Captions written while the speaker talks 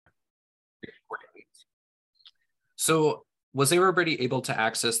So was everybody able to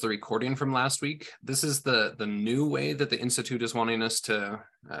access the recording from last week? This is the new way that the Institute is wanting us to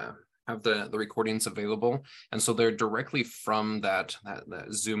have the recordings available. And so they're directly from that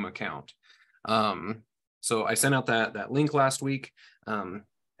Zoom account. So I sent out that link last week. And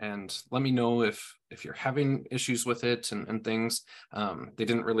let me know if you're having issues with it and things. They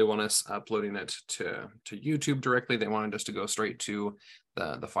didn't really want us uploading it to YouTube directly. They wanted us to go straight to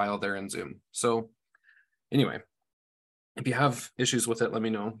the file there in Zoom. So anyway, if you have issues with it, let me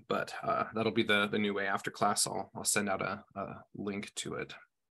know, but that'll be the new way. After class, I'll send out a link to it.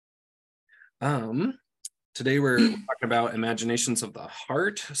 Today we're talking about imaginations of the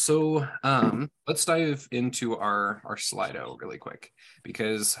heart. So let's dive into our Slido really quick,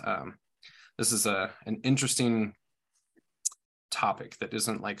 because this is an interesting topic that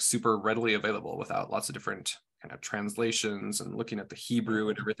isn't like super readily available without lots of different kind of translations and looking at the Hebrew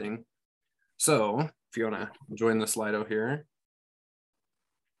and everything. So if you want to join the Slido here.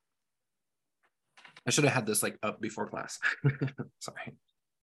 I should have had this like up before class. Sorry.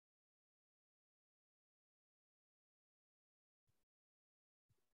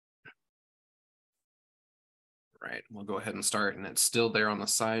 Right, we'll go ahead and start, and it's still there on the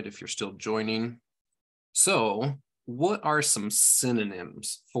side if you're still joining. So what are some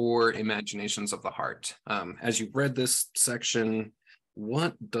synonyms for imaginations of the heart? As you've read this section,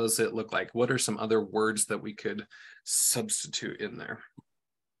 what does it look like? What are some other words that we could substitute in there?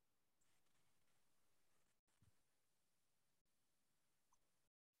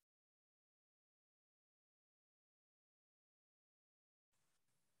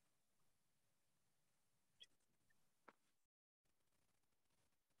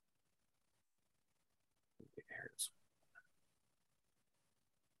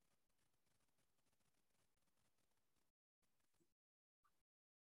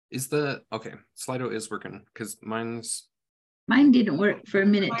 Is the, okay, Slido is working because mine didn't work for a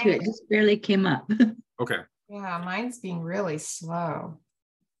minute too. It just barely came up. Okay. Yeah, mine's being really slow.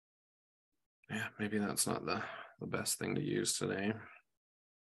 Yeah, maybe that's not the best thing to use today.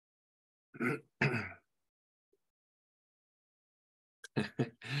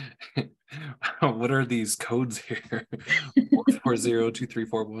 What are these codes here?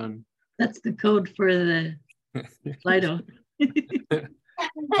 4402341. That's the code for the Slido.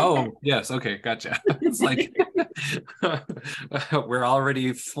 Oh, yes. Okay, gotcha. It's like we're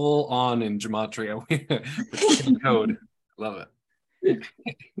already full on in gematria. We're code. Love it.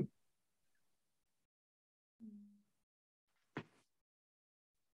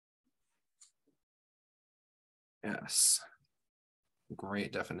 Yes.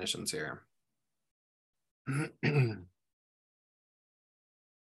 Great definitions here.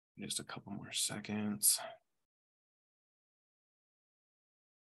 Just a couple more seconds.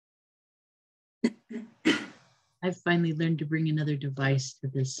 I've finally learned to bring another device to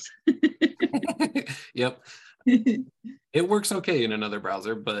this. Yep. It works okay in another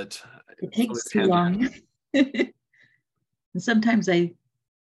browser, but it takes too long. And sometimes I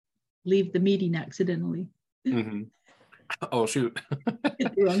leave the meeting accidentally. Mm-hmm. Oh, shoot.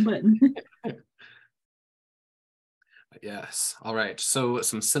 Hit the wrong button. Yes. All right. So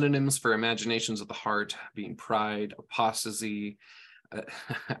some synonyms for imaginations of the heart being pride, apostasy.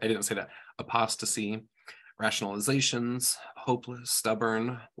 I didn't say that. Apostasy, rationalizations, hopeless,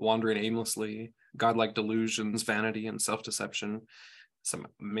 stubborn, wandering aimlessly, godlike delusions, vanity, and self-deception. Some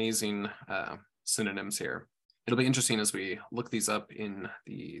amazing synonyms here. It'll be interesting as we look these up in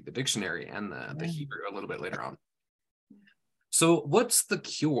the dictionary and the Hebrew a little bit later on. So what's the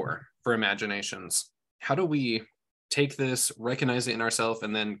cure for imaginations? How do we take this, recognize it in ourselves,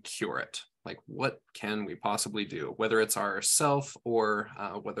 and then cure it? Like, what can we possibly do, whether it's ourself or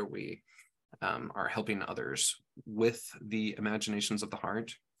whether we are helping others with the imaginations of the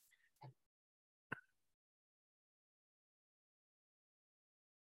heart?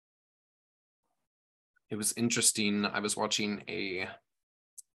 It was interesting. I was watching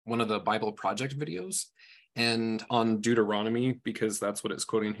one of the Bible Project videos, and on Deuteronomy, because that's what it's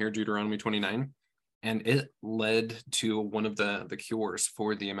quoting here, Deuteronomy 29. And it led to one of the cures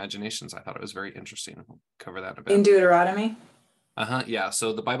for the imaginations. I thought it was very interesting. We'll cover that a bit. In Deuteronomy? Yeah,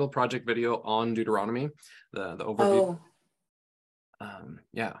 so the Bible Project video on Deuteronomy, the overview.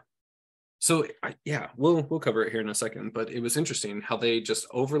 Yeah. So yeah, we'll cover it here in a second, but it was interesting how they just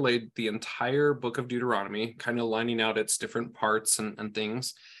overlaid the entire book of Deuteronomy, kind of lining out its different parts and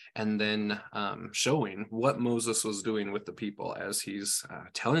things, and then showing what Moses was doing with the people as he's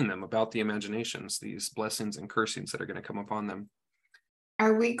telling them about the imaginations, these blessings and cursings that are going to come upon them.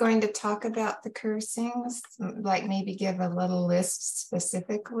 Are we going to talk about the cursings? Like maybe give a little list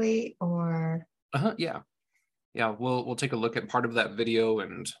specifically, or? Yeah. yeah, we'll take a look at part of that video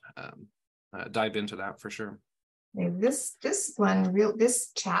and dive into that for sure. This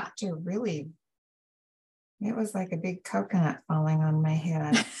chapter really, it was like a big coconut falling on my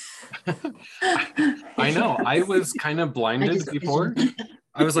head. I know. I was kind of blinded before. visioned.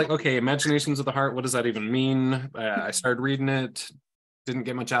 I was like, okay, imaginations of the heart, what does that even mean? I started reading it, didn't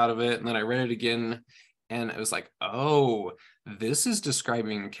get much out of it, and then I read it again, and it was like, oh, this is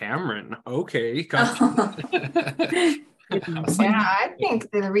describing Cameron. Okay, gotcha. Yeah, I think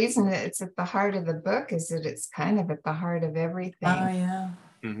the reason that it's at the heart of the book is that it's kind of at the heart of everything. Oh, yeah.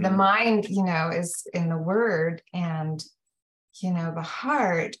 Mhm. The mind, is in the word, and, the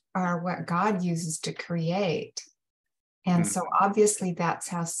heart are what God uses to create. And so obviously that's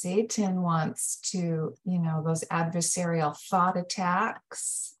how Satan wants to, those adversarial thought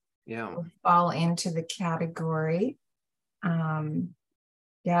attacks fall into the category.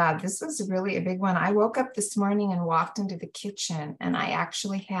 Yeah, this was really a big one. I woke up this morning and walked into the kitchen, and I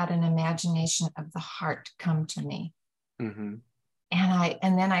actually had an imagination of the heart come to me. Mm-hmm.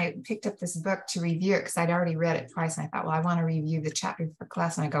 And then I picked up this book to review it because I'd already read it twice. And I thought, well, I want to review the chapter for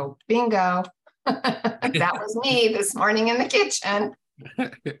class. And I go, bingo. That was me this morning in the kitchen.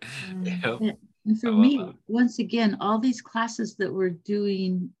 Yep. And for me, once again, all these classes that we're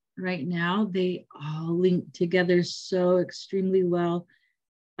doing right now, they all link together so extremely well.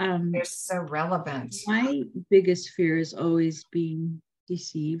 They're so relevant. My biggest fear is always being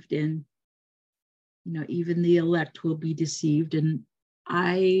deceived, and even the elect will be deceived. And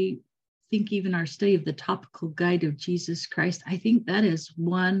I think even our study of the topical guide of Jesus Christ, I think that is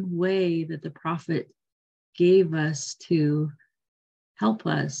one way that the prophet gave us to help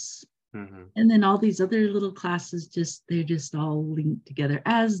us. Mm-hmm. And then all these other little classes, they're just all linked together,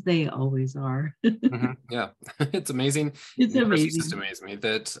 as they always are. Mm-hmm. Yeah, it's amazing. It's amazing. Just amazes me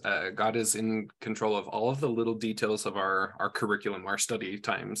that God is in control of all of the little details of our curriculum, our study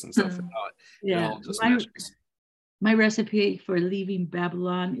times and stuff. Yeah, my recipe for leaving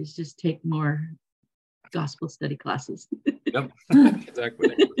Babylon is just take more gospel study classes. Yep,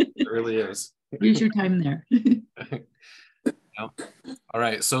 exactly. It really is. Use your time there. All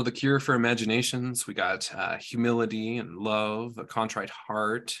right, so the cure for imaginations, we got humility and love, a contrite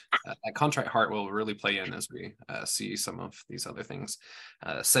heart. That contrite heart will really play in as we see some of these other things.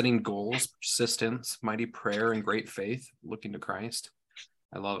 Setting goals, persistence, mighty prayer, and great faith, looking to Christ.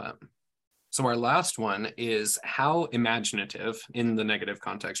 I love it. So our last one is how imaginative, in the negative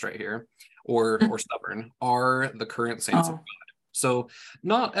context right here, or stubborn, are the current saints of God. So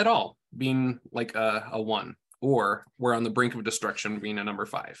not at all, being like a 1. Or we're on the brink of destruction, being a number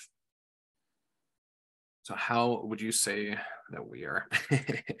 5. So how would you say that we are?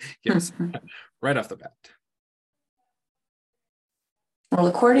 Yes, right off the bat. Well,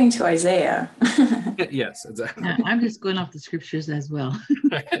 according to Isaiah. Yes, exactly. I'm just going off the scriptures as well.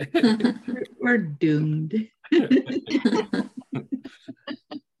 We're doomed.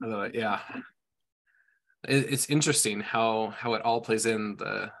 Yeah. It's interesting how it all plays in.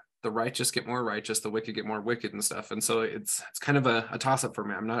 The righteous get more righteous, the wicked get more wicked and stuff. And so it's kind of a toss-up for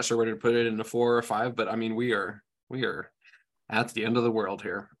me. I'm not sure where to put it in a 4 or 5, but I mean, we are at the end of the world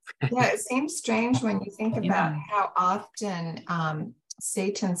here. Yeah, it seems strange when you think about how often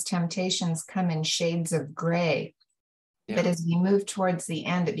Satan's temptations come in shades of gray. Yeah. But as we move towards the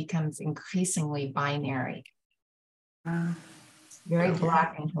end, it becomes increasingly binary. Very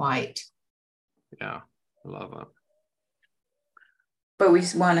black and white. Yeah, I love it. But we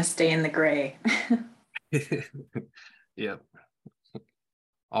want to stay in the gray. Yep.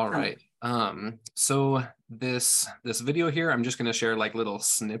 All right. So this video here, I'm just going to share like little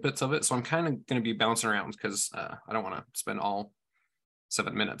snippets of it. So I'm kind of going to be bouncing around because I don't want to spend all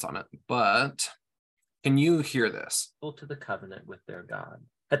 7 minutes on it. But can you hear this? To the covenant with their God.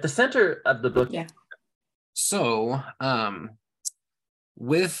 At the center of the book. Yeah. So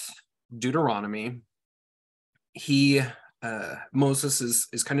with Deuteronomy, Moses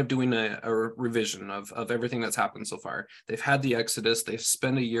is kind of doing a revision of everything that's happened so far. They've had the Exodus. They've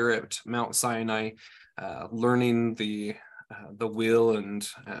spent a year at Mount Sinai, learning the will and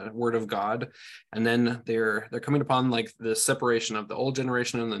word of God, and then they're coming upon like the separation of the old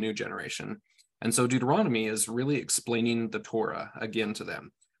generation and the new generation. And so Deuteronomy is really explaining the Torah again to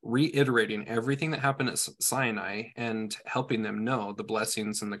them, reiterating everything that happened at Sinai and helping them know the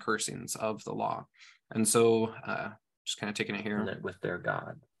blessings and the cursings of the law. And so just kind of taking it here. With their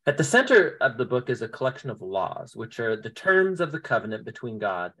God. At the center of the book is a collection of laws, which are the terms of the covenant between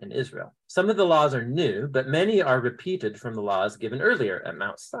God and Israel. Some of the laws are new, but many are repeated from the laws given earlier at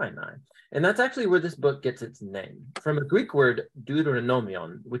Mount Sinai. And that's actually where this book gets its name, from a Greek word,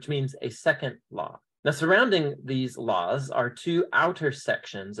 deuteronomion, which means a second law. Now, surrounding these laws are two outer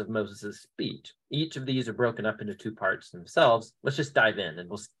sections of Moses' speech. Each of these are broken up into two parts themselves. Let's just dive in and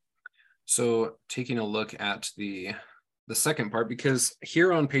we'll. So taking a look at the second part, because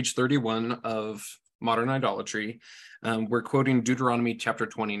here on page 31 of Modern Idolatry, we're quoting Deuteronomy chapter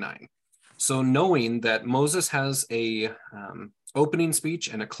 29. So knowing that Moses has a opening speech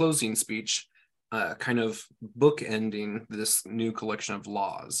and a closing speech, kind of bookending this new collection of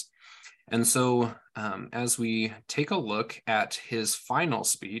laws. And so as we take a look at his final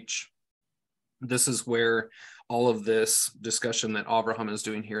speech, this is where all of this discussion that Avraham is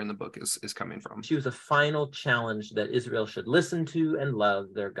doing here in the book is coming from. Issues a final challenge that Israel should listen to and love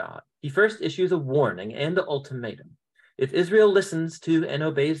their God. He first issues a warning and an ultimatum. If Israel listens to and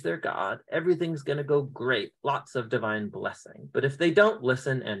obeys their God, everything's going to go great, lots of divine blessing. But if they don't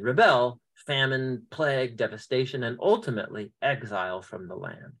listen and rebel, famine, plague, devastation, and ultimately exile from the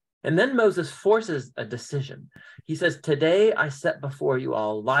land. And then Moses forces a decision. He says, "Today I set before you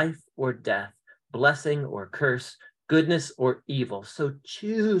all life or death, blessing or curse, goodness or evil. So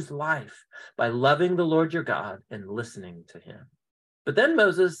choose life by loving the Lord your God and listening to him." But then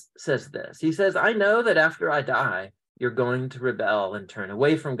Moses says this. He says, "I know that after I die, you're going to rebel and turn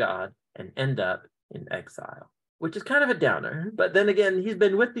away from God and end up in exile," which is kind of a downer. But then again, he's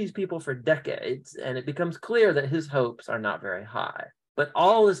been with these people for decades, and it becomes clear that his hopes are not very high. But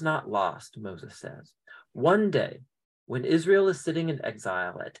all is not lost, Moses says. One day, when Israel is sitting in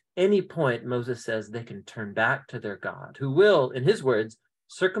exile, at any point, Moses says they can turn back to their God, who will, in his words,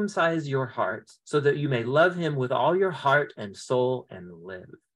 circumcise your hearts so that you may love him with all your heart and soul and live.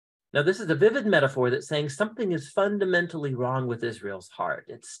 Now, this is a vivid metaphor that's saying something is fundamentally wrong with Israel's heart.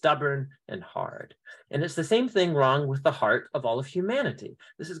 It's stubborn and hard. And it's the same thing wrong with the heart of all of humanity.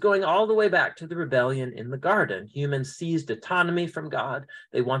 This is going all the way back to the rebellion in the garden. Humans seized autonomy from God.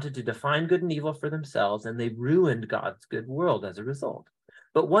 They wanted to define good and evil for themselves, and they ruined God's good world as a result.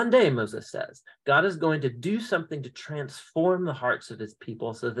 But one day, Moses says, God is going to do something to transform the hearts of his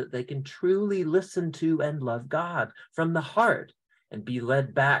people so that they can truly listen to and love God from the heart and be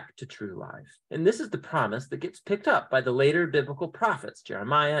led back to true life. And this is the promise that gets picked up by the later biblical prophets,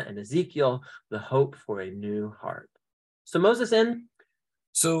 Jeremiah and Ezekiel, the hope for a new heart. So Moses in?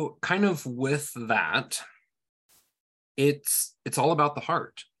 So kind of with that, it's all about the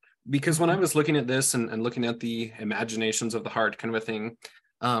heart. Because when I was looking at this and looking at the imaginations of the heart kind of a thing,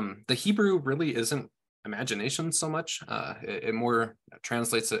 the Hebrew really isn't imagination so much. It more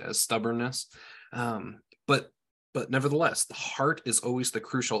translates it as stubbornness. But nevertheless, the heart is always the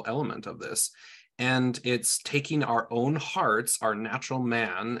crucial element of this. And it's taking our own hearts, our natural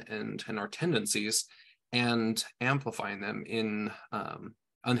man and our tendencies, and amplifying them in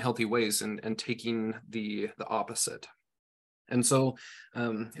unhealthy ways and taking the opposite. And so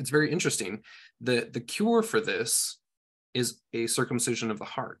it's very interesting. The cure for this is a circumcision of the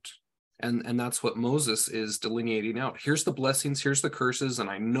heart. And that's what Moses is delineating out. Here's the blessings, here's the curses, and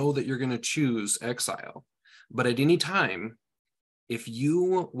I know that you're going to choose exile. But at any time, if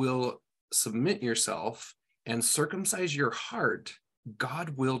you will submit yourself and circumcise your heart,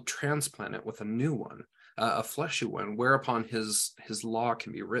 God will transplant it with a new one, a fleshy one, whereupon his law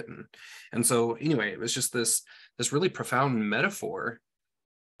can be written. And so anyway, it was just this really profound metaphor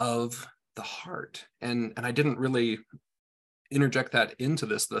of the heart. And I didn't really interject that into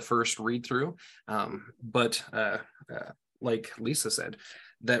the first read through. But like Lisa said,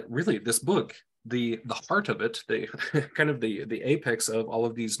 that really this book, the heart of it, the kind of the apex of all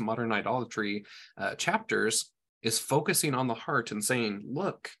of these modern idolatry chapters is focusing on the heart and saying,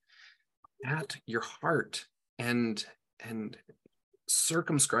 look at your heart and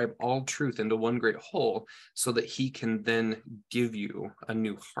circumscribe all truth into one great whole so that he can then give you a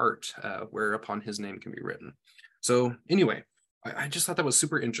new heart whereupon his name can be written. So anyway, I just thought that was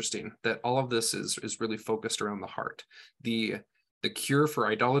super interesting that all of this is really focused around the heart. The cure for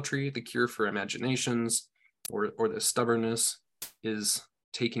idolatry, the cure for imaginations, or the stubbornness is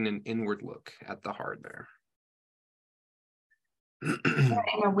taking an inward look at the heart there.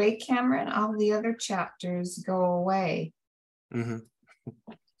 In a way, Cameron, all the other chapters go away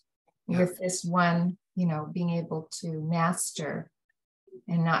with this one, being able to master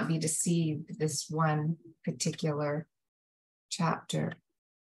and not be deceived, this one particular chapter.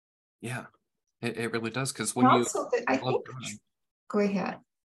 Yeah, it really does. Because when also, I think, go ahead.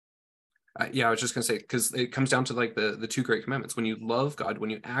 I was just going to say, because it comes down to like the two great commandments. When you love God, when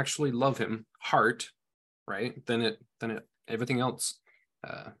you actually love him, heart, right, then everything else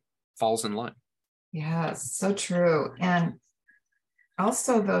falls in line. Yeah, so true. And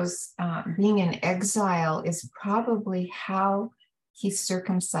also those being in exile is probably how he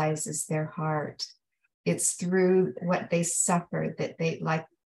circumcises their heart. It's through what they suffered that they, like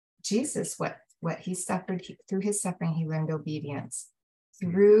Jesus, what he suffered, through his suffering, he learned obedience.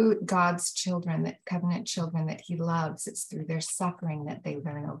 Through God's children, that covenant children that he loves, it's through their suffering that they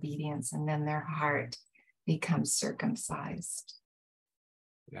learn obedience, and then their heart becomes circumcised.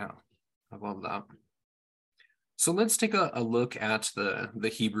 Yeah, I love that. So let's take a look at the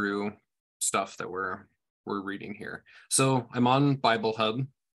Hebrew stuff that we're reading here. So I'm on Bible Hub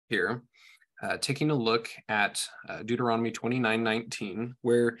here, taking a look at Deuteronomy 29:19,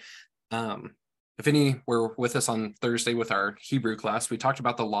 where if any were with us on Thursday with our Hebrew class, we talked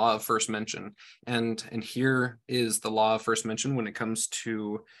about the law of first mention. And here is the law of first mention when it comes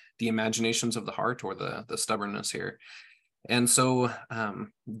to the imaginations of the heart, or the stubbornness here. And so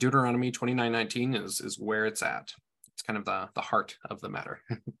Deuteronomy 29:19 is where it's at. It's kind of the heart of the matter.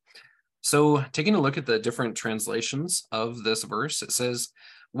 So taking a look at the different translations of this verse, it says,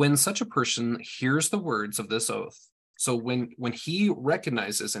 when such a person hears the words of this oath, so when he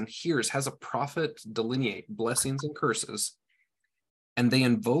recognizes and hears, has a prophet delineate blessings and curses, and they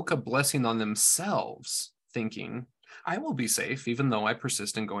invoke a blessing on themselves, thinking, I will be safe even though I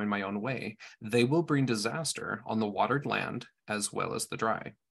persist in going my own way, they will bring disaster on the watered land as well as the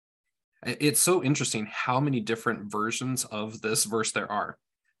dry. It's so interesting how many different versions of this verse there are.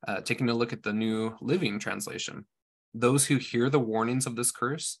 Taking a look at the New Living Translation, those who hear the warnings of this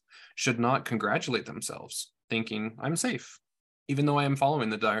curse should not congratulate themselves, thinking, I'm safe, even though I am following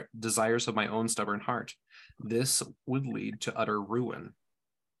the desires of my own stubborn heart. This would lead to utter ruin.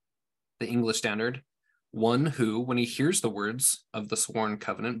 The English Standard, one who, when he hears the words of the sworn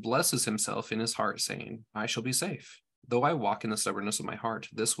covenant, blesses himself in his heart, saying, I shall be safe. Though I walk in the stubbornness of my heart,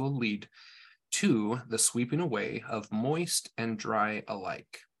 this will lead to the sweeping away of moist and dry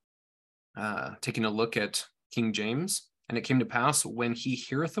alike. Taking a look at King James, and it came to pass when he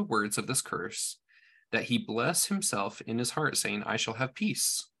heareth the words of this curse, that he bless himself in his heart, saying, I shall have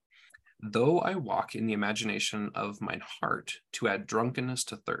peace. Though I walk in the imagination of mine heart, to add drunkenness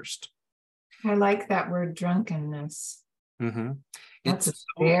to thirst. I like that word, drunkenness. Mm-hmm. That's a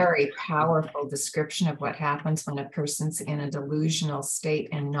very powerful description of what happens when a person's in a delusional state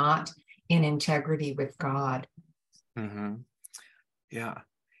and not in integrity with God. Mm-hmm. Yeah.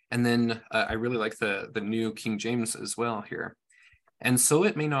 And then I really like the New King James as well here. And so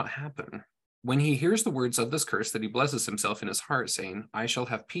it may not happen, when he hears the words of this curse, that he blesses himself in his heart, saying, I shall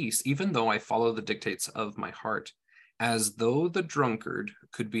have peace, even though I follow the dictates of my heart, as though the drunkard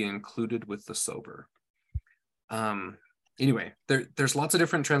could be included with the sober. Anyway, there's lots of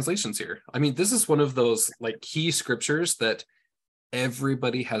different translations here. I mean, this is one of those like key scriptures that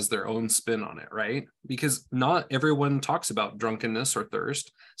everybody has their own spin on it, right? Because not everyone talks about drunkenness or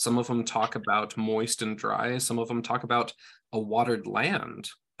thirst. Some of them talk about moist and dry. Some of them talk about a watered land.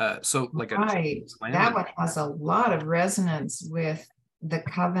 So like right. That one has a lot of resonance with the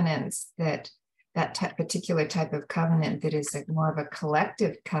covenants that particular type of covenant that is more of a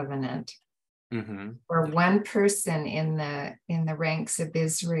collective covenant, where one person in the ranks of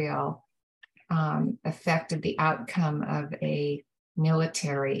Israel affected the outcome of a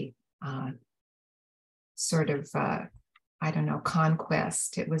military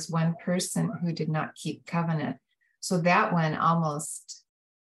conquest. It was one person who did not keep covenant. So that one almost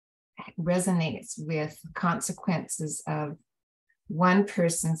resonates with consequences of one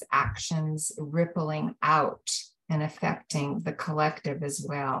person's actions rippling out and affecting the collective as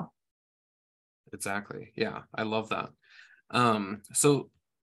well. Exactly. Yeah, I love that. So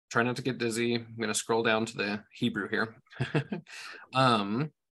try not to get dizzy. I'm going to scroll down to the Hebrew here.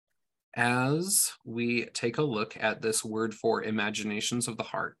 As we take a look at this word for imaginations of the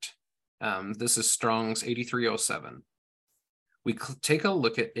heart, this is Strong's 8307. We take a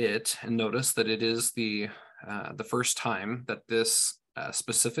look at it and notice that it is the first time that this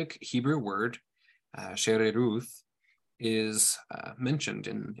specific Hebrew word, shereruth, is mentioned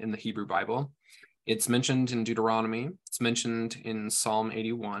in the Hebrew Bible. It's mentioned in Deuteronomy, it's mentioned in Psalm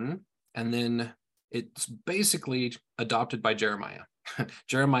 81, and then it's basically adopted by Jeremiah.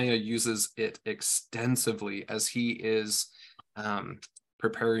 Jeremiah uses it extensively as he is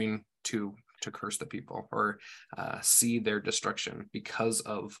preparing to curse the people or see their destruction because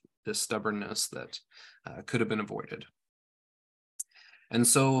of this stubbornness that could have been avoided. And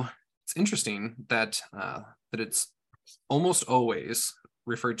so it's interesting that it's almost always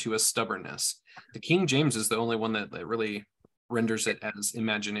referred to as stubbornness. The King James is the only one that really renders it as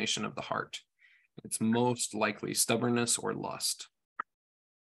imagination of the heart. It's most likely stubbornness or lust.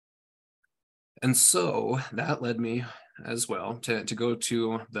 And so that led me as well to go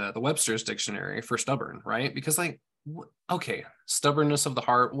to the Webster's dictionary for stubborn, right? Because like Okay, stubbornness of the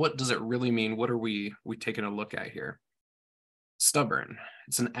heart. What does it really mean? What are we taking a look at here? Stubborn.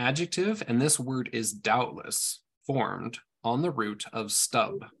 It's an adjective, and this word is doubtless formed on the root of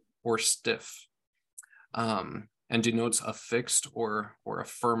stub or stiff, and denotes a fixed or a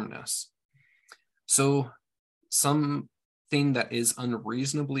firmness. So something that is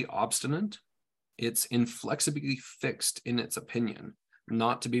unreasonably obstinate, it's inflexibly fixed in its opinion,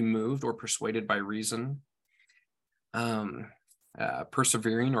 not to be moved or persuaded by reason.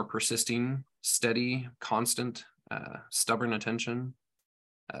 Persevering or persisting, steady, constant, stubborn attention,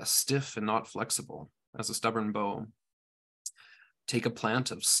 stiff and not flexible, as a stubborn bow. Take a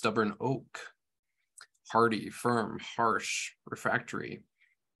plant of stubborn oak, hardy, firm, harsh, refractory.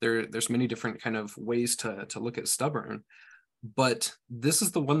 There's many different kind of ways to look at stubborn, but this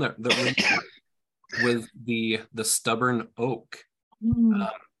is the one that really with the stubborn oak.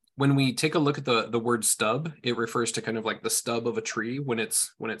 When we take a look at the word stub, it refers to kind of like the stub of a tree. When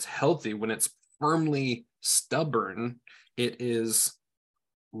it's healthy, when it's firmly stubborn, it is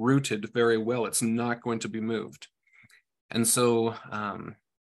rooted very well. It's not going to be moved. And so I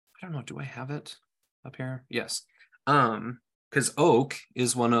don't know, do I have it up here? Yes. Because oak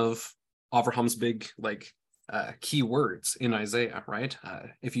is one of Abraham's big key words in Isaiah, right?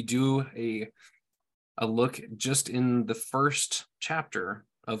 If you do a look just in the first chapter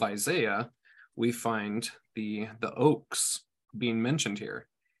of Isaiah, we find the oaks being mentioned here.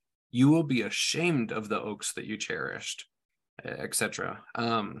 You will be ashamed of the oaks that you cherished, etc.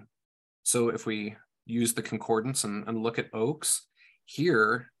 So if we use the concordance and look at oaks,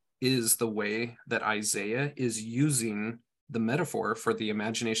 here is the way that Isaiah is using the metaphor for the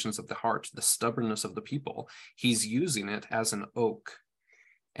imaginations of the heart, the stubbornness of the people. He's using it as an oak.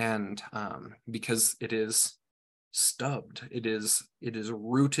 And because it is stubbed, it is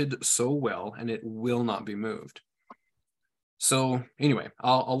rooted so well, and it will not be moved. So anyway,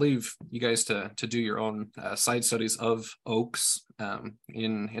 I'll leave you guys to do your own side studies of oaks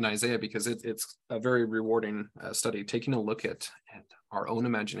in Isaiah, because it's a very rewarding study, taking a look at our own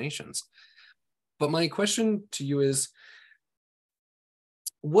imaginations. But my question to you is,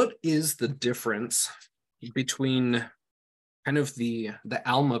 what is the difference between kind of the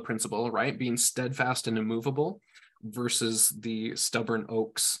Alma principle, right, being steadfast and immovable, versus the stubborn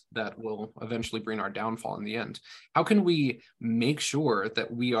oaks that will eventually bring our downfall in the end? How can we make sure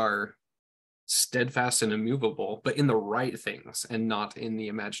that we are steadfast and immovable, but in the right things and not in the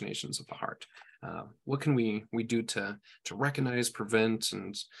imaginations of the heart? What can we do to recognize, prevent,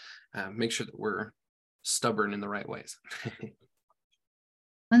 and make sure that we're stubborn in the right ways?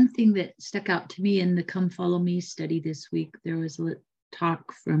 One thing that stuck out to me in the Come Follow Me study this week, there was a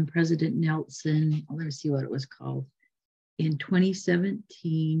talk from President Nelson. Let me see what it was called, in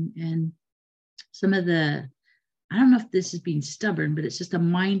 2017. And some of I don't know if this is being stubborn, but it's just a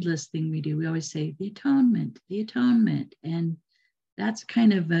mindless thing we do. We always say the atonement. And that's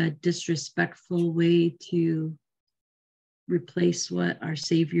kind of a disrespectful way to replace what our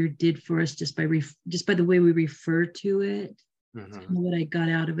Savior did for us just by the way we refer to it. Mm-hmm. What I got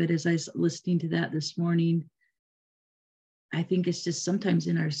out of it as I was listening to that this morning, I think it's just sometimes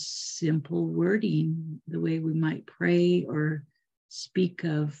in our simple wording, the way we might pray or speak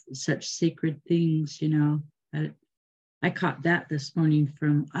of such sacred things, I caught that this morning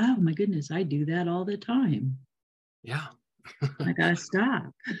from, oh my goodness, I do that all the time. Yeah. I gotta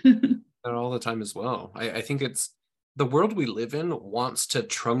stop. All the time as well. I think it's the world we live in wants to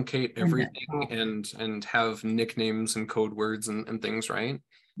truncate everything and have nicknames and code words and things, right?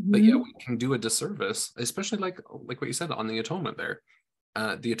 Mm-hmm. But yeah, we can do a disservice, especially like what you said on the atonement there,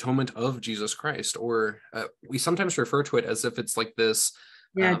 the atonement of Jesus Christ, or we sometimes refer to it as if it's like this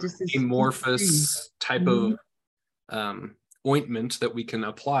just this amorphous type mm-hmm. of ointment that we can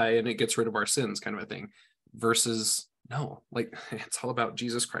apply and it gets rid of our sins, kind of a thing, versus no, it's all about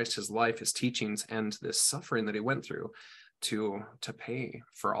Jesus Christ, his life, his teachings, and this suffering that he went through to pay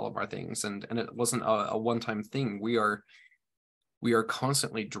for all of our things. And it wasn't a one-time thing. We are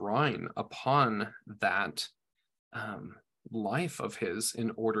constantly drawing upon that life of his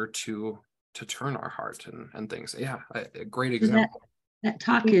in order to turn our heart and things. Yeah, a great example. That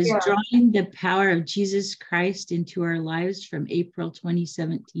talk is drawing the power of Jesus Christ into our lives from April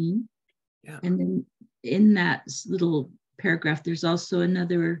 2017. Yeah. And then in that little paragraph, there's also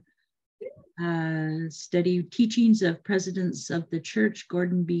another study, Teachings of Presidents of the Church,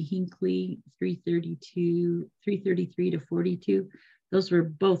 Gordon B. Hinckley, 333 to 42. Those were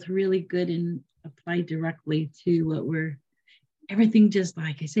both really good and applied directly to what everything, just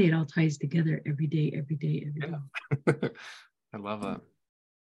like I say, it all ties together every day. Yeah. I love that.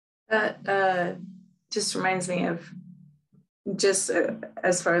 That just reminds me of just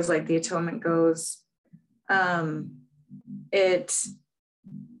as far as like the atonement goes, it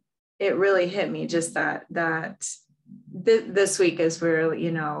really hit me just that this week, as we're,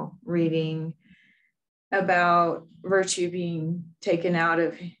 you know, reading about virtue being taken out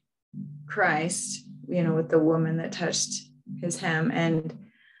of Christ, you know, with the woman that touched his hem, and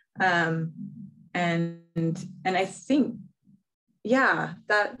I think, yeah,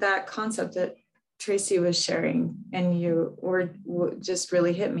 that concept that Tracy was sharing and you were just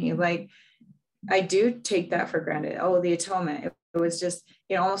really hit me. Like, I do take that for granted. Oh, the atonement. It was just,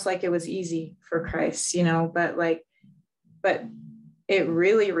 you know, almost like it was easy for Christ, you know, but it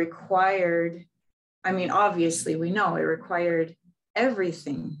really required, I mean, obviously we know it required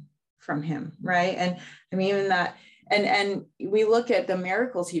everything from him, right? And I mean, even that, and we look at the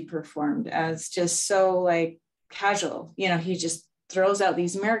miracles he performed as just so like casual, you know, he just throws out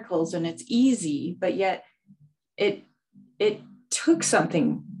these miracles and it's easy, but yet it took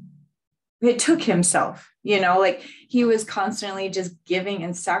something. It took himself, you know, like he was constantly just giving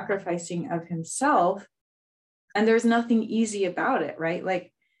and sacrificing of himself. And there's nothing easy about it, right?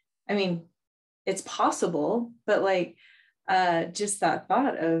 Like, I mean, it's possible, but like just that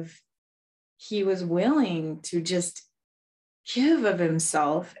thought of he was willing to just give of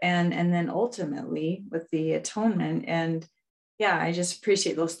himself and then ultimately with the atonement. And yeah, I just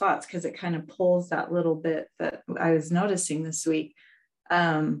appreciate those thoughts because it kind of pulls that little bit that I was noticing this week.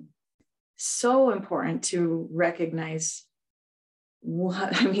 So important to recognize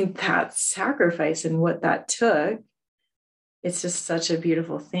that sacrifice and what that took. It's just such a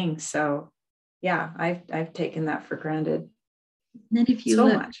beautiful thing. So yeah, I've taken that for granted. And then if you so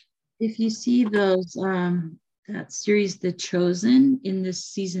look, much. if you see those that series The Chosen in this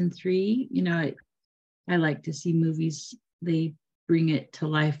season 3, you know, I like to see movies, they bring it to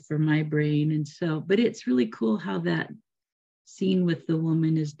life for my brain. And so, but it's really cool how that scene with the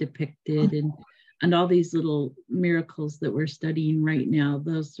woman is depicted, and all these little miracles that we're studying right now.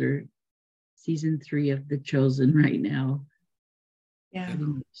 Those are season 3 of The Chosen right now. Yeah.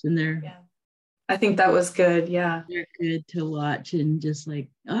 And they're, I think that was good. Yeah. They're good to watch, and just like,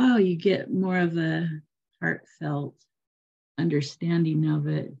 oh, you get more of a heartfelt understanding of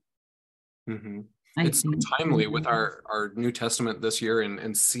it. Mm-hmm. It's so timely with our New Testament this year,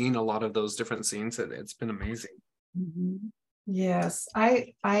 and seeing a lot of those different scenes. It's been amazing. Mm-hmm. Yes,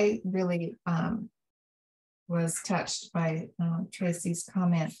 I really was touched by Tracy's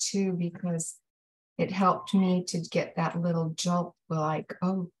comment too, because it helped me to get that little jolt, like,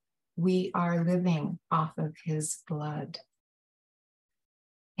 oh, we are living off of his blood.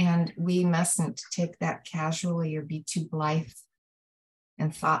 And we mustn't take that casually or be too blithe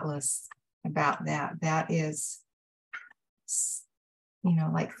and thoughtless about that. That is, you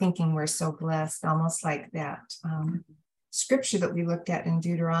know, like thinking we're so blessed, almost like that scripture that we looked at in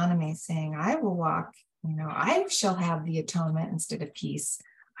Deuteronomy saying, I will walk, you know, I shall have the atonement instead of peace.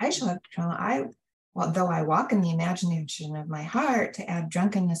 I shall have atonement. Though I walk in the imagination of my heart, to add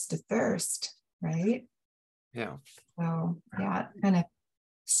drunkenness to thirst, right? Yeah. So yeah, it kind of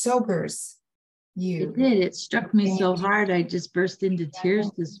sobers you. It did. It struck me so hard. I just burst into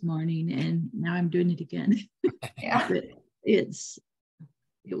tears this morning, and now I'm doing it again. Yeah. But it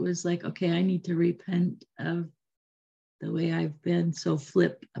was like, okay, I need to repent of the way I've been so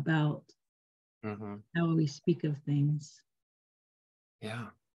flip about how we speak of things. Yeah.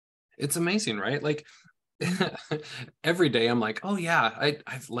 It's amazing, right? Like every day I'm like, oh yeah,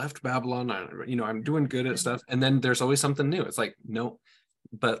 I've left Babylon. I'm doing good at stuff. And then there's always something new. It's like, no,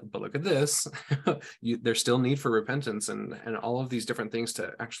 but look at this. There's still need for repentance and all of these different things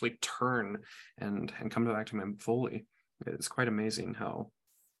to actually turn and come back to him fully. It's quite amazing how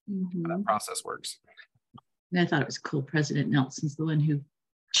that process works. And I thought it was cool. President Nelson's the one who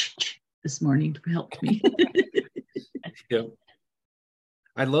this morning helped me. Yep.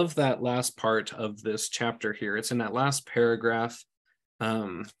 I love that last part of this chapter here. It's in that last paragraph,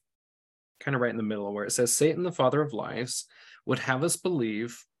 kind of right in the middle, where it says, Satan, the father of lies, would have us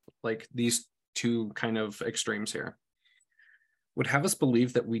believe, like these two kind of extremes here, would have us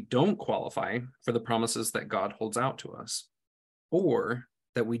believe that we don't qualify for the promises that God holds out to us, or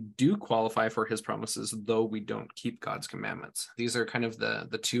that we do qualify for his promises, though we don't keep God's commandments. These are kind of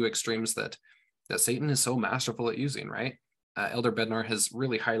the two extremes that Satan is so masterful at using, right? Elder Bednar has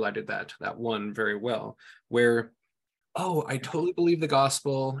really highlighted that one very well, where, oh, I totally believe the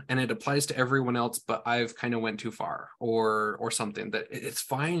gospel and it applies to everyone else, but I've kind of went too far, or something, that it's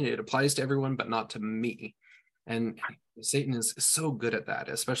fine, it applies to everyone, but not to me. And Satan is so good at that,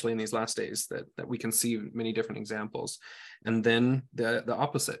 especially in these last days, that we can see many different examples. And then the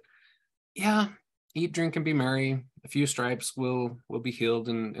opposite. Yeah, eat, drink, and be merry. A few stripes will be healed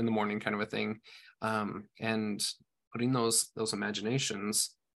in the morning, kind of a thing. And putting those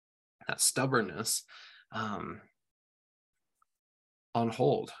imaginations, that stubbornness, on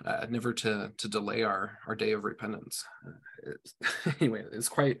hold, never to delay our day of repentance. Anyway, it's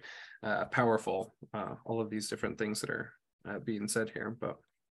quite powerful, all of these different things that are being said here. But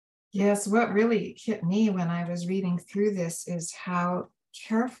yes, what really hit me when I was reading through this is how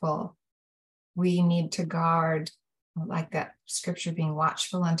careful we need to guard, like that scripture being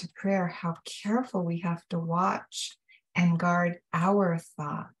watchful unto prayer, how careful we have to watch and guard our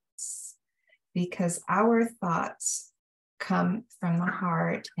thoughts, because our thoughts come from the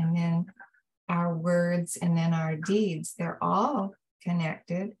heart, and then our words, and then our deeds. They're all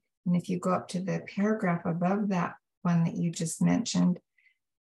connected. And if you go up to the paragraph above that one that you just mentioned,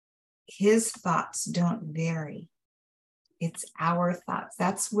 his thoughts don't vary. It's our thoughts.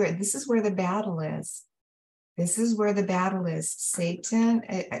 This is where the battle is. This is where the battle is. Satan,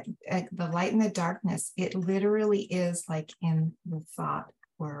 the light and the darkness, it literally is like in the thought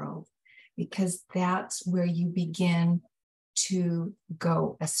world, because that's where you begin to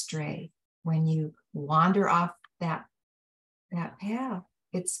go astray. When you wander off that path,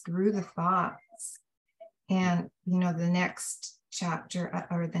 it's through the thoughts. And, the next chapter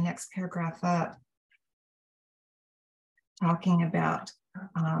or the next paragraph up, talking about,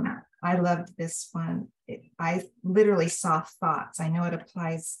 I loved this one. I literally saw thoughts. I know it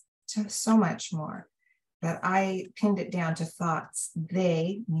applies to so much more, but I pinned it down to thoughts.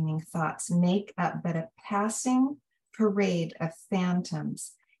 They, meaning thoughts, make up but a passing parade of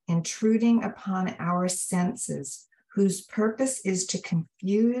phantoms intruding upon our senses, whose purpose is to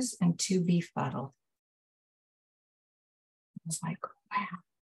confuse and to befuddle. I was like, wow.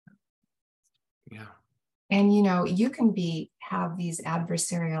 yeah. And you can have these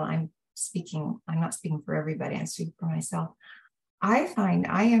adversarial, I'm not speaking for everybody, I'm speaking for myself. I find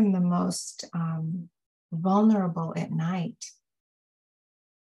I am the most vulnerable at night.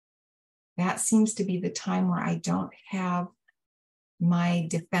 That seems to be the time where I don't have my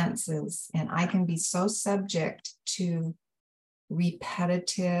defenses, and I can be so subject to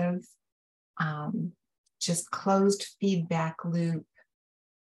repetitive, just closed feedback loop,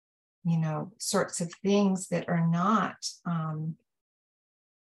 sorts of things that are not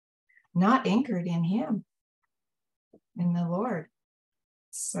anchored in him, in the Lord.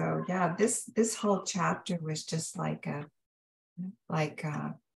 So yeah, this whole chapter was just like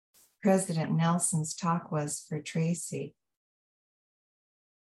President Nelson's talk was for Tracy.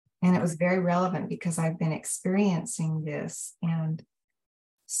 And it was very relevant because I've been experiencing this and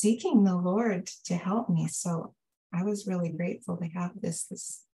seeking the Lord to help me. So I was really grateful to have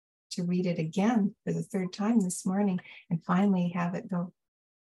this to read it again for the third time this morning and finally have it go,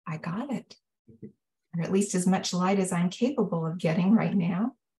 I got it. Or at least as much light as I'm capable of getting right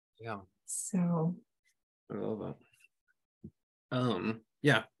now. Yeah. So I love that.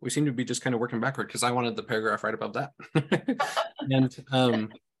 Yeah, we seem to be just kind of working backward because I wanted the paragraph right above that.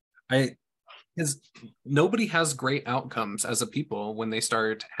 And because nobody has great outcomes as a people when they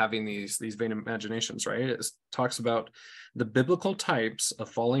start having these vain imaginations, right? It talks about the biblical types of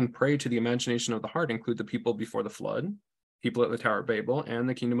falling prey to the imagination of the heart include the people before the flood, people at the Tower of Babel, and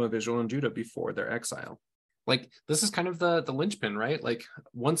the kingdom of Israel and Judah before their exile. Like, this is kind of the linchpin, right? Like,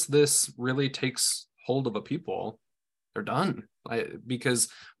 once this really takes hold of a people, they're done, because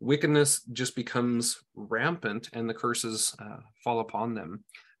wickedness just becomes rampant and the curses fall upon them,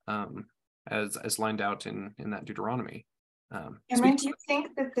 as lined out in that Deuteronomy. Cameron, do you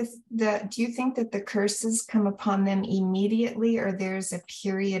think that the curses come upon them immediately, or there's a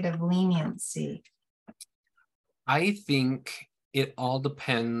period of leniency? I think it all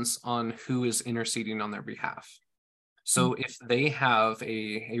depends on who is interceding on their behalf. So if they have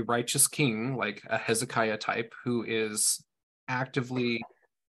a righteous king, like a Hezekiah type, who is actively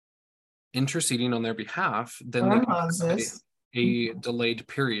interceding on their behalf, then or Moses, a delayed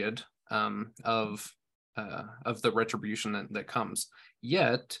period of the retribution that comes.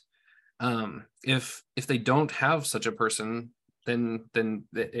 Yet, if they don't have such a person, then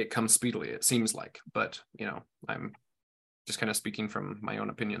it comes speedily, it seems like. But I'm just kind of speaking from my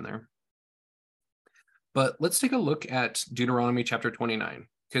own opinion there. But let's take a look at Deuteronomy chapter 29,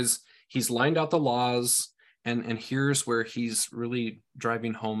 because he's lined out the laws, and here's where he's really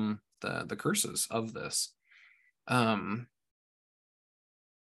driving home the curses of this. Yeah,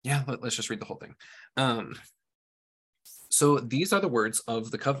 let's just read the whole thing. So these are the words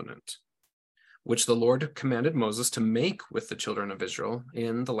of the covenant, which the Lord commanded Moses to make with the children of Israel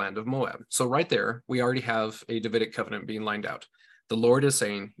in the land of Moab. So right there, we already have a Davidic covenant being lined out. The Lord is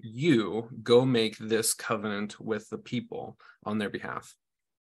saying, you go make this covenant with the people on their behalf,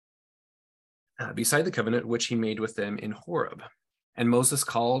 beside the covenant which he made with them in Horeb. And Moses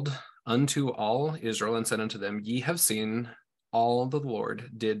called unto all Israel and said unto them, ye have seen all the Lord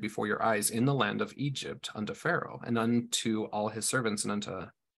did before your eyes in the land of Egypt unto Pharaoh, and unto all his servants, and unto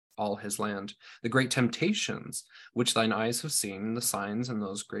all his land, the great temptations which thine eyes have seen, the signs and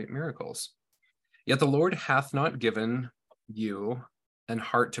those great miracles. Yet the Lord hath not given you an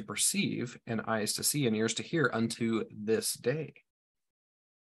heart to perceive, and eyes to see, and ears to hear unto this day.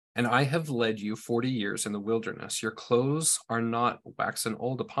 And I have led you 40 years in the wilderness. Your clothes are not waxen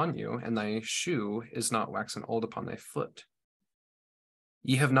old upon you, and thy shoe is not waxen old upon thy foot.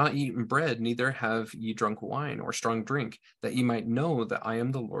 Ye have not eaten bread, neither have ye drunk wine or strong drink, that ye might know that I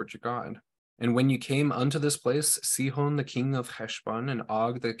am the Lord your God. And when you came unto this place, Sihon the king of Heshbon and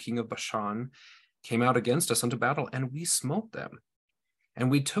Og the king of Bashan came out against us unto battle, and we smote them. And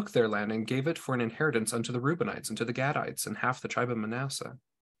we took their land and gave it for an inheritance unto the Reubenites and to the Gadites and half the tribe of Manasseh.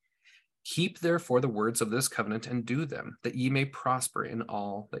 Keep therefore the words of this covenant and do them, that ye may prosper in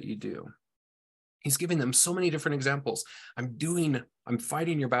all that ye do. He's giving them so many different examples. I'm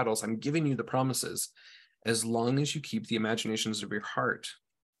fighting your battles. I'm giving you the promises, as long as you keep the imaginations of your heart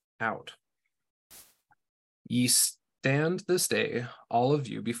out. Ye stand this day, all of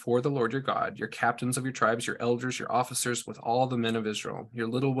you, before the Lord your God, your captains of your tribes, your elders, your officers, with all the men of Israel, your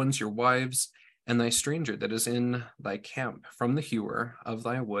little ones, your wives, and thy stranger that is in thy camp, from the hewer of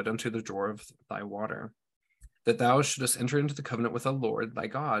thy wood unto the drawer of thy water, that thou shouldest enter into the covenant with the Lord thy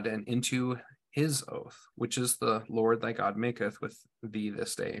God, and into his oath, which is the Lord thy God maketh with thee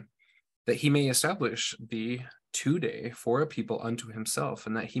this day, that he may establish thee today for a people unto himself,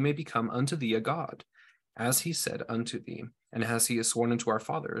 and that he may become unto thee a God, as he said unto thee, and as he has sworn unto our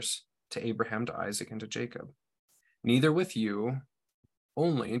fathers, to Abraham, to Isaac, and to Jacob. Neither with you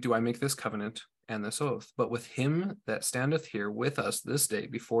only do I make this covenant and this oath, but with him that standeth here with us this day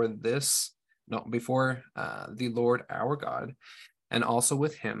before the Lord our God, and also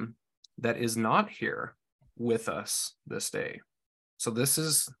with him that is not here with us this day. So this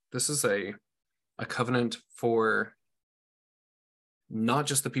is a covenant for not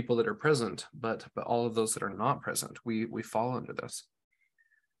just the people that are present, but all of those that are not present. We fall under this.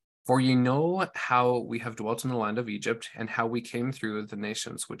 For ye know how we have dwelt in the land of Egypt, and how we came through the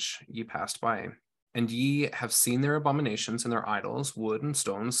nations which ye passed by. And ye have seen their abominations and their idols, wood and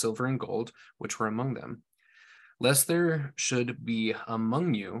stone, silver and gold, which were among them. Lest there should be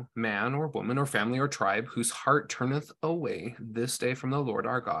among you man or woman or family or tribe whose heart turneth away this day from the Lord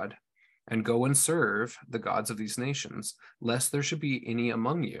our God, and go and serve the gods of these nations, lest there should be any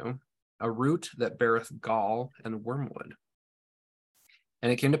among you a root that beareth gall and wormwood.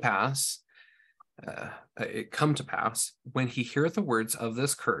 And it come to pass, when he heareth the words of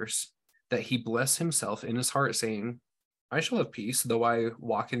this curse, that he bless himself in his heart, saying, I shall have peace, though I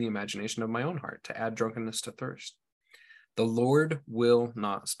walk in the imagination of my own heart, to add drunkenness to thirst. The Lord will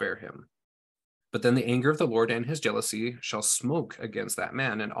not spare him. But then the anger of the Lord and his jealousy shall smoke against that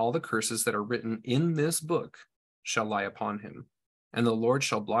man, and all the curses that are written in this book shall lie upon him, and the Lord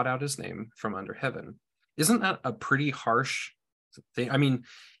shall blot out his name from under heaven. Isn't that a pretty harsh thing? I mean,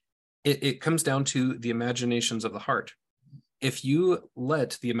 it comes down to the imaginations of the heart. If you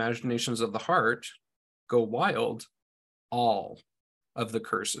let the imaginations of the heart go wild, all of the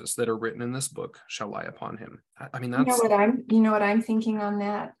curses that are written in this book shall lie upon him. I mean, that's you know what I'm thinking on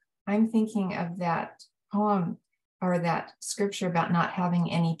that? I'm thinking of that poem or that scripture about not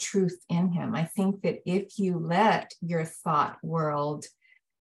having any truth in him. I think that if you let your thought world,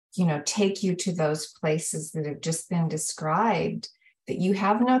 take you to those places that have just been described, that you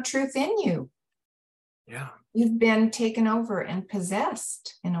have no truth in you. Yeah. You've been taken over and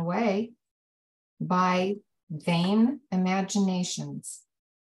possessed in a way by vain imaginations.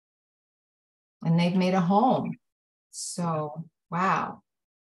 And they've made a home. So, wow.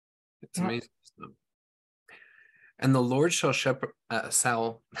 It's amazing. And the Lord shall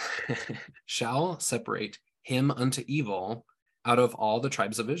separate him unto evil out of all the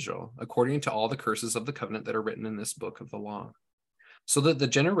tribes of Israel, according to all the curses of the covenant that are written in this book of the law, so that the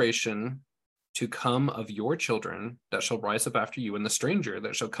generation to come of your children that shall rise up after you, and the stranger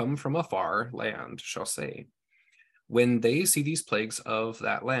that shall come from a far land shall say, when they see these plagues of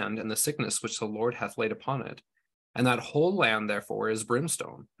that land and the sickness which the Lord hath laid upon it, and that whole land therefore is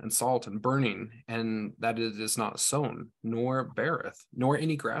brimstone and salt and burning, and that it is not sown, nor beareth, nor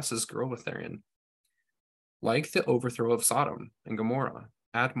any grasses groweth therein, like the overthrow of Sodom and Gomorrah,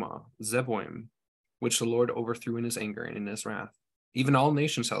 Admah, Zeboim, which the Lord overthrew in his anger and in his wrath. Even all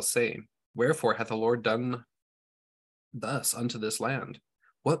nations shall say, wherefore hath the Lord done thus unto this land?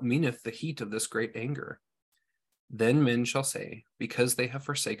 What meaneth the heat of this great anger? Then men shall say, because they have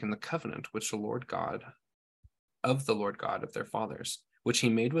forsaken the covenant which the Lord God of their fathers, which he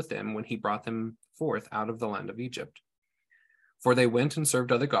made with them when he brought them forth out of the land of Egypt. For they went and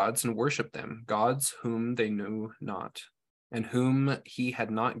served other gods and worshipped them, gods whom they knew not, and whom he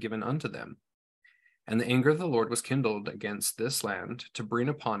had not given unto them. And the anger of the Lord was kindled against this land to bring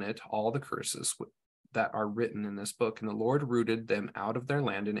upon it all the curses that are written in this book. And the Lord rooted them out of their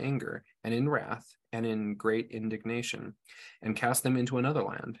land in anger and in wrath and in great indignation, and cast them into another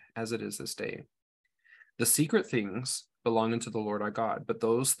land, as it is this day. The secret things belong unto the Lord our God, but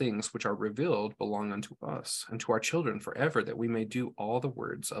those things which are revealed belong unto us and to our children forever, that we may do all the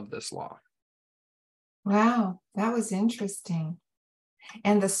words of this law. Wow, that was interesting.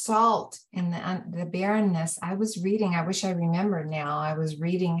 And the salt and the barrenness, I was reading, I wish I remembered now, I was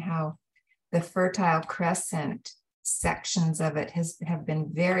reading how the Fertile Crescent sections of it have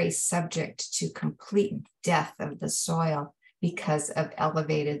been very subject to complete death of the soil because of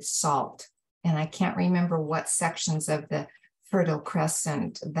elevated salt. And I can't remember what sections of the Fertile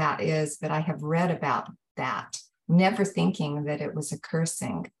Crescent that is, but I have read about that, never thinking that it was a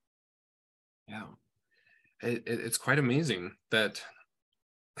cursing. Yeah, it's quite amazing that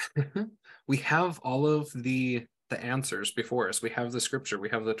we have all of the answers before us. We have the scripture, we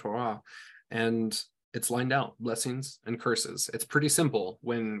have the Torah, and it's lined out, blessings and curses. It's pretty simple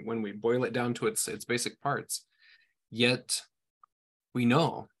when we boil it down to its basic parts. Yet we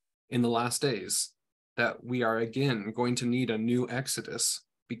know in the last days that we are again going to need a new Exodus,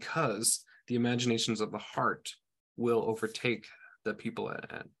 because the imaginations of the heart will overtake the people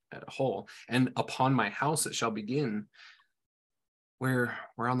at a whole. And upon my house it shall begin. We're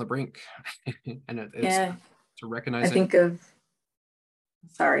on the brink. And it's to recognize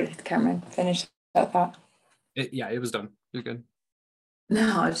Sorry, Cameron, finish that thought. It was done. You're good.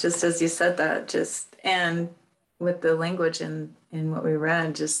 No, it's just as you said that, and with the language in what we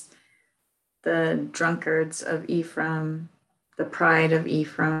read, just the drunkards of Ephraim, the pride of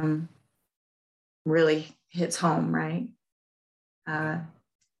Ephraim really hits home, right?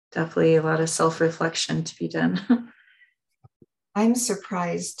 Definitely a lot of self-reflection to be done. I'm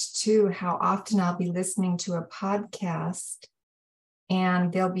surprised too how often I'll be listening to a podcast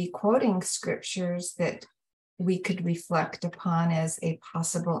and they'll be quoting scriptures that we could reflect upon as a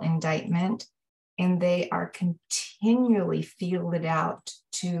possible indictment, and they are continually fielded out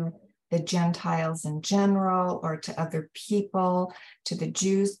to the Gentiles in general or to other people, to the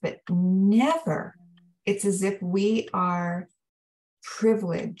Jews, but never. It's as if we are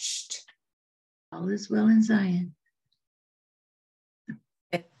privileged. All is well in Zion.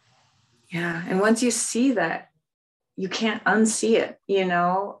 Yeah, and once you see that, you can't unsee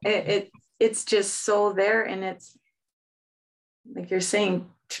it, it's just so there. And it's like you're saying,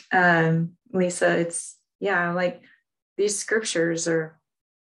 Lisa, it's like these scriptures are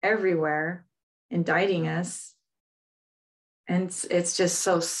everywhere indicting us, and it's just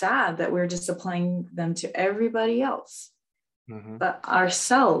so sad that we're just applying them to everybody else but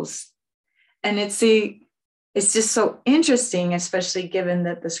ourselves. And it's just so interesting, especially given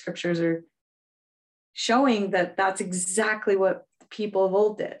that the scriptures are showing that that's exactly what the people of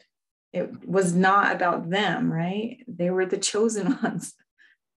old did. It was not about them, right? They were the chosen ones.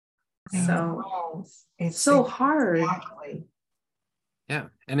 So it's so hard. Exactly. Yeah,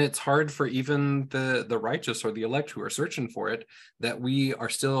 and it's hard for even the righteous or the elect who are searching for it, that we are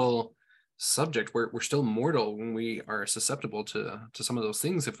still subject. We're still mortal when we are susceptible to some of those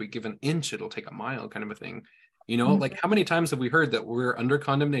things. If we give an inch, it'll take a mile, kind of a thing. Like how many times have we heard that we're under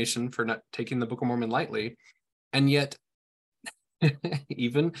condemnation for not taking the Book of Mormon lightly, and yet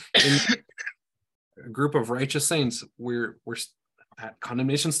even in a group of righteous saints, we're that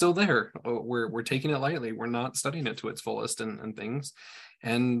condemnation's still there. We're taking it lightly. We're not studying it to its fullest and things.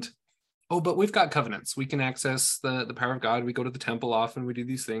 And but we've got covenants. We can access the power of God. We go to the temple often. We do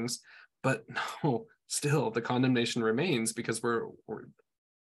these things. But no, still the condemnation remains, because we're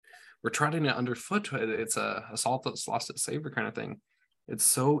trotting it underfoot. It's a salt that's lost its savor kind of thing. It's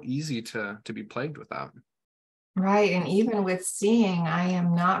so easy to be plagued with that. Right. And even with seeing, I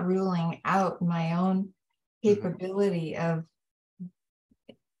am not ruling out my own capability of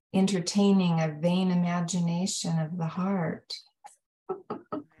entertaining a vain imagination of the heart.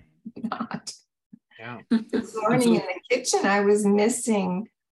 Not. Yeah. This morning in the kitchen, I was missing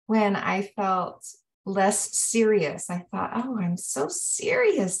when I felt less serious. I thought, oh, I'm so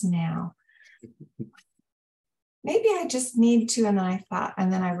serious now. Maybe I just need to. And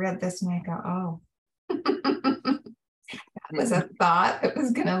then I read this and I go, oh, that was a thought that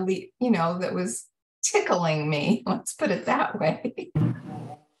was going to lead, that was tickling me. Let's put it that way.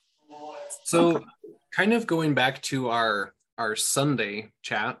 So kind of going back to our Sunday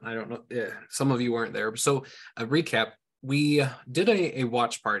chat, I don't know, some of you weren't there. So a recap, we did a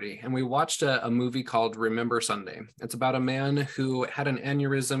watch party and we watched a movie called Remember Sunday. It's about a man who had an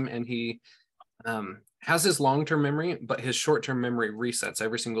aneurysm and he has his long-term memory, but his short-term memory resets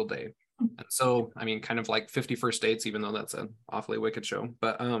every single day. And so, I mean, kind of like 50 First Dates, even though that's an awfully wicked show,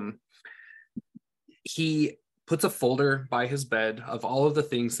 but he puts a folder by his bed of all of the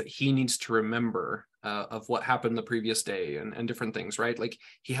things that he needs to remember of what happened the previous day and different things, right? Like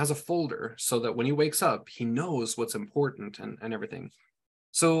he has a folder so that when he wakes up, he knows what's important and everything.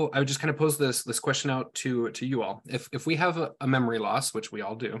 So I would just kind of pose this question out to you all. If we have a memory loss, which we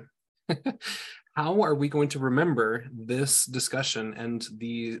all do, how are we going to remember this discussion and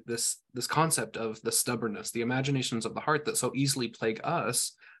this concept of the stubbornness, the imaginations of the heart that so easily plague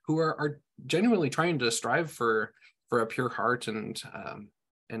us, who are genuinely trying to strive for a pure heart and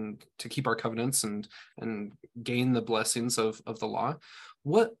to keep our covenants and gain the blessings of the law?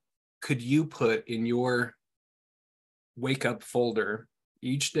 What could you put in your wake up folder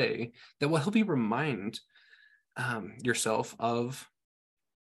each day that will help you remind yourself of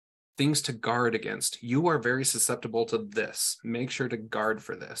things to guard against? You are very susceptible to this. Make sure to guard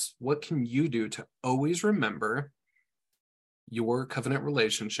for this. What can you do to always remember your covenant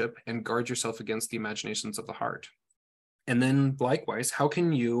relationship and guard yourself against the imaginations of the heart? And then likewise, how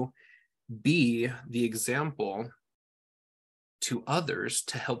can you be the example to others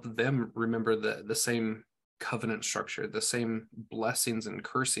to help them remember the same covenant structure, the same blessings and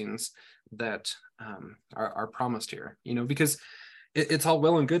cursings that are promised here? You know, because it's all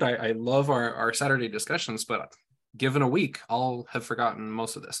well and good. I love our Saturday discussions, but given a week, I'll have forgotten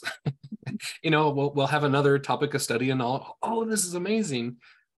most of this. You know, we'll have another topic of study and this is amazing.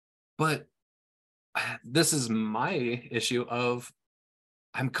 But this is my issue of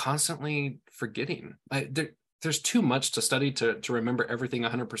I'm constantly forgetting. There's too much to study to remember everything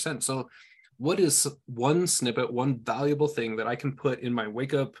 100%. So what is one snippet, one valuable thing that I can put in my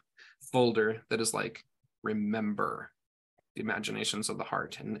wake up folder that is like, remember the imaginations of the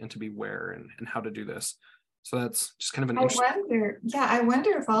heart and to beware and how to do this? So that's just kind of an I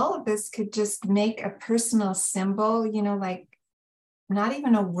wonder if all of this could just make a personal symbol, you know, like not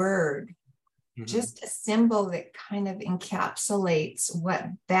even a word, just a symbol that kind of encapsulates what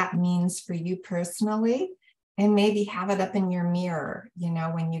that means for you personally, and maybe have it up in your mirror, you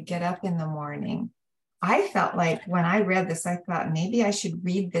know, when you get up in the morning. I felt like when I read this, I thought maybe I should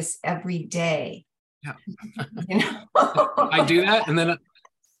read this every day. Yeah. You know? I do that. And then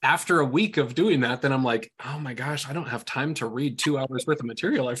after a week of doing that, then I'm like, oh my gosh, I don't have time to read 2 hours worth of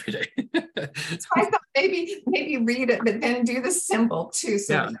material every day. So I thought maybe read it, but then do the symbol too.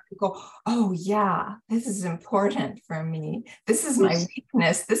 So that you go, oh yeah, this is important for me. This is my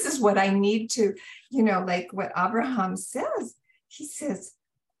weakness. This is what I need to, you know, like what Abraham says. He says,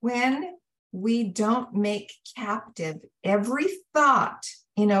 when we don't make captive every thought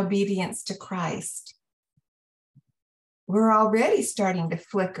in obedience to Christ, we're already starting to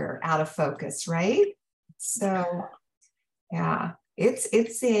flicker out of focus, right? So yeah, it's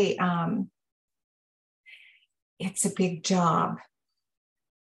a big job.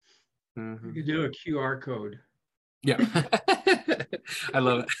 You could do a QR code. Yeah. I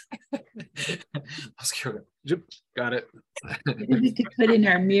love it. Got it. Maybe we could put in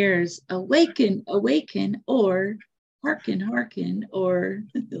our mirrors, awaken, awaken, or hearken, hearken, or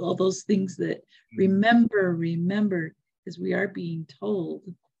all those things that remember, because we are being told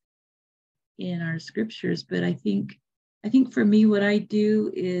in our scriptures. But I think for me, what I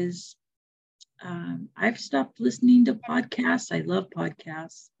do is I've stopped listening to podcasts. I love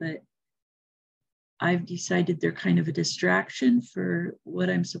podcasts, but I've decided they're kind of a distraction for what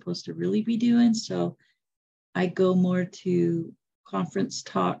I'm supposed to really be doing. So I go more to conference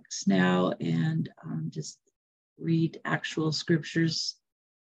talks now and just read actual scriptures.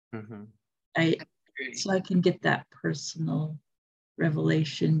 So I can get that personal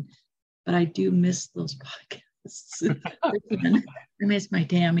revelation, but I do miss those podcasts. I miss my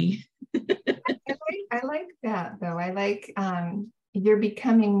Tammy. I like that though. I like you're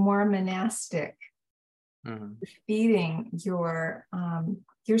becoming more monastic, feeding your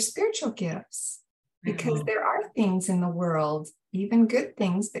spiritual gifts, because there are things in the world, even good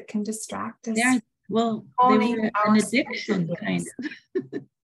things, that can distract us. They were an addiction, kind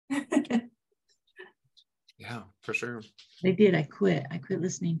of. Yeah, for sure. They did. I quit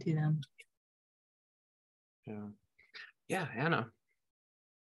listening to them. Yeah, Anna.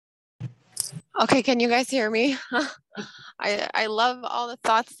 Okay, can you guys hear me? I love all the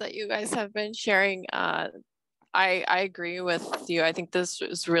thoughts that you guys have been sharing. I agree with you. I think this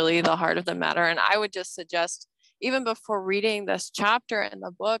is really the heart of the matter. And I would just suggest, even before reading this chapter in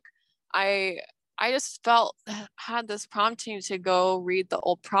the book, I just had this prompting to go read the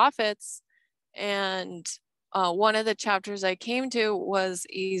old prophets. And one of the chapters I came to was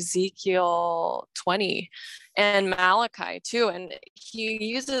Ezekiel 20 and Malachi too. And he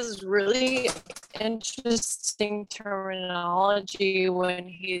uses really interesting terminology when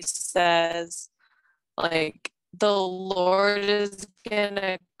he says, like, the Lord is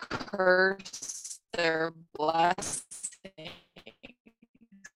gonna curse their blessings.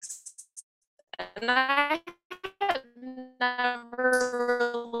 And I had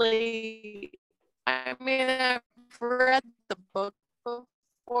never really, I mean, I've read the book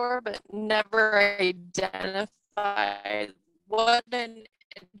before, but never identified what an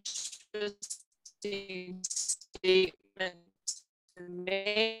interesting statement to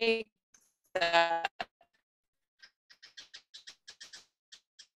make that.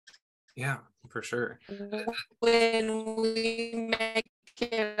 Yeah, for sure. When we make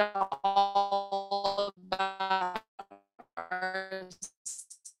it all about ourselves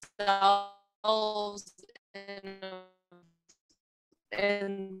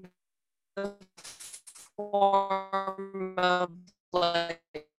in the form of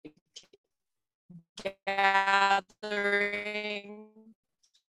like gathering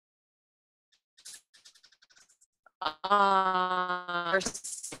ourselves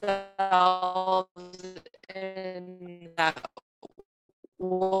in that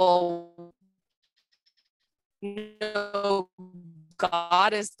will know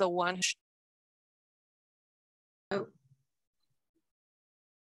God is the one.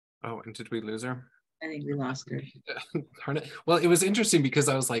 Oh, and did we lose her? I think we lost her. Darn it. Well, it was interesting because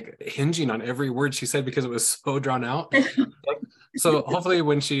I was like hinging on every word she said because it was so drawn out. So hopefully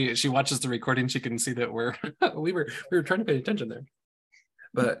when she watches the recording, she can see that we were trying to pay attention there.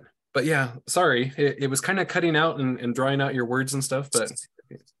 But yeah, sorry, it was kind of cutting out and drawing out your words and stuff. But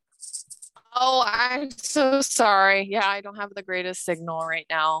oh, I'm so sorry. Yeah, I don't have the greatest signal right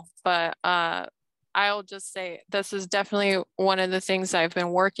now, but I'll just say this is definitely one of the things I've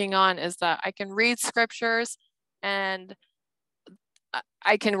been working on, is that I can read scriptures and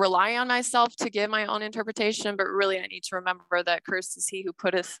I can rely on myself to give my own interpretation, but really I need to remember that cursed is he who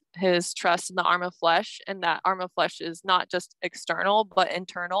putteth his trust in the arm of flesh, and that arm of flesh is not just external, but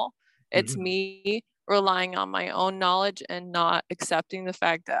internal. It's me relying on my own knowledge and not accepting the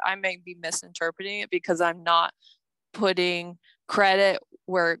fact that I may be misinterpreting it because I'm not putting credit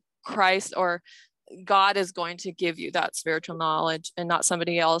where Christ or God is going to give you that spiritual knowledge and not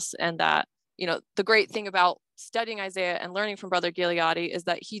somebody else. And that, the great thing about studying Isaiah and learning from Brother Gigliotti is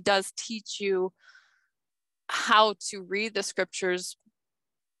that he does teach you how to read the scriptures.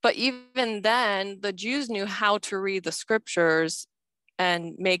 But even then, the Jews knew how to read the scriptures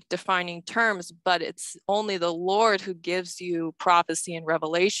and make defining terms, but it's only the Lord who gives you prophecy and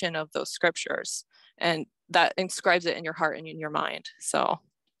revelation of those scriptures, and that inscribes it in your heart and in your mind. So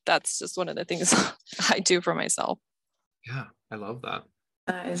that's just one of the things I do for myself. Yeah, I love that.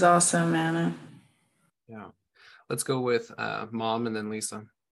 That is awesome, Anna. Yeah. Let's go with Mom and then Lisa.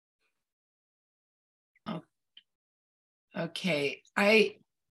 Oh. Okay. I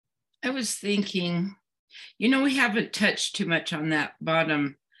was thinking, we haven't touched too much on that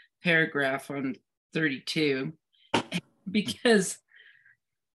bottom paragraph on 32 because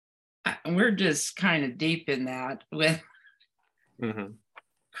we're just kind of deep in that with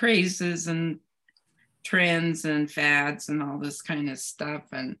crazes and trends and fads and all this kind of stuff.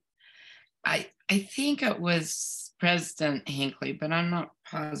 And I think it was President Hinckley, but I'm not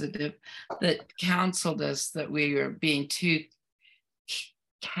positive, that counseled us that we were being too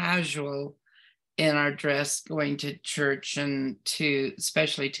casual in our dress going to church and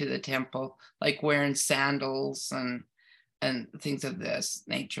especially to the temple, like wearing sandals and things of this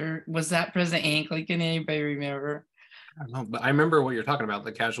nature. Was that President Hinckley? Can anybody remember? I don't know, but I remember what you're talking about,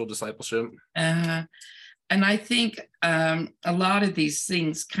 the casual discipleship. And I think a lot of these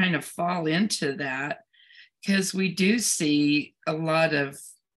things kind of fall into that, because we do see a lot of,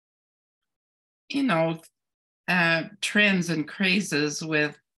 trends and crazes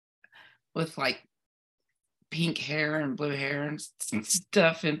with like pink hair and blue hair and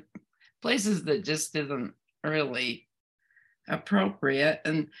stuff in places that just isn't really appropriate.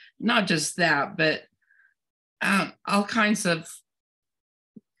 And not just that, but all kinds of,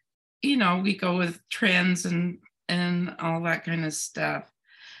 we go with trends and all that kind of stuff.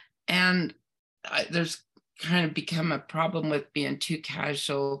 And there's kind of become a problem with being too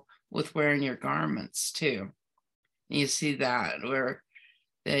casual with wearing your garments too. You see that where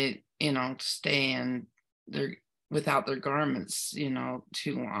they, stay in their without their garments,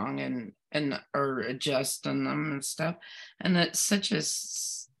 too long and or adjusting them and stuff. And that's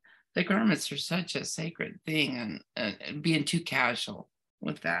the garments are such a sacred thing, and being too casual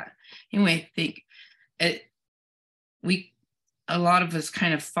with that. Anyway, I think a lot of us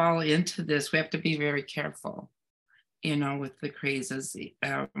kind of fall into this. We have to be very careful, with the crazes,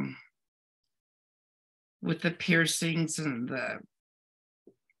 with the piercings and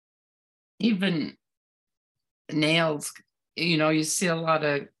even nails. You see a lot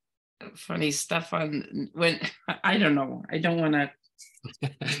of funny stuff on when I don't know. I don't want to.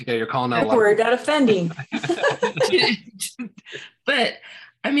 Yeah, you're calling out. Word that offending. But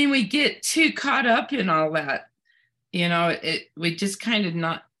I mean, we get too caught up in all that. We just kind of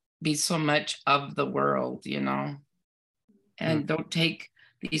not be so much of the world, and don't take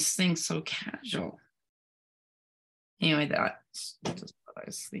these things so casual. Anyway, that's just what I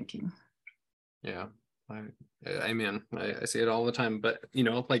was thinking. Yeah, I mean, I see it all the time, but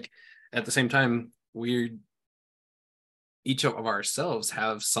like at the same time, each of ourselves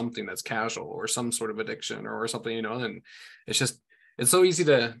have something that's casual or some sort of addiction or something, and it's so easy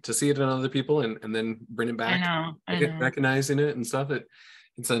to see it in other people and then bring it back. I know. Recognizing it and stuff.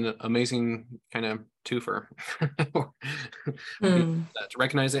 It's an amazing kind of twofer. To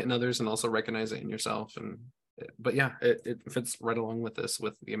recognize it in others and also recognize it in yourself. But yeah, it fits right along with this,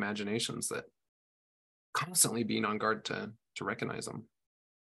 with the imaginations, that constantly being on guard to recognize them.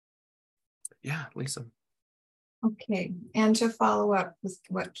 Yeah, Lisa. Okay, and to follow up with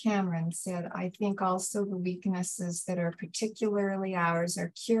what Cameron said, I think also the weaknesses that are particularly ours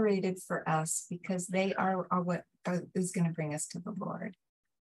are curated for us because they are what is going to bring us to the Lord.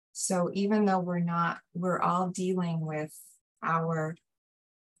 So even though we're all dealing with our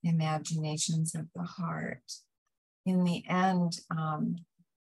imaginations of the heart, in the end,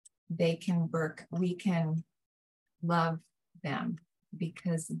 they can work, we can love them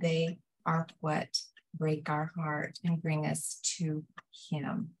because they are what break our heart and bring us to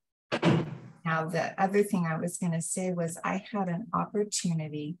Him. Now, the other thing I was going to say was I had an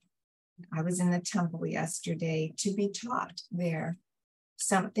opportunity. I was in the temple yesterday to be taught there.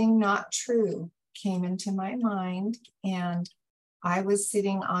 Something not true came into my mind, and I was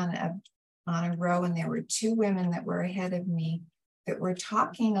sitting on a row, and there were two women that were ahead of me that were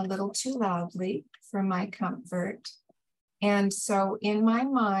talking a little too loudly for my comfort. And so in my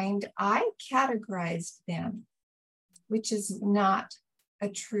mind, I categorized them, which is not a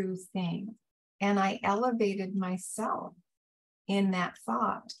true thing. And I elevated myself in that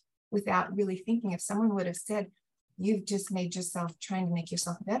thought without really thinking. If someone would have said, "You've just made yourself, trying to make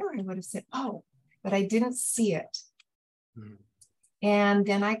yourself better," I would have said, "Oh," but I didn't see it. And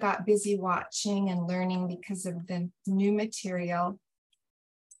then I got busy watching and learning because of the new material.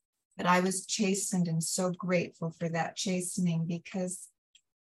 But I was chastened and so grateful for that chastening, because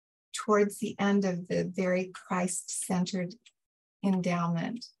towards the end of the very Christ-centered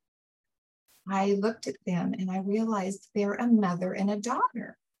endowment, I looked at them and I realized they're a mother and a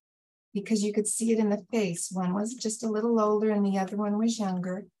daughter, because you could see it in the face. One was just a little older and the other one was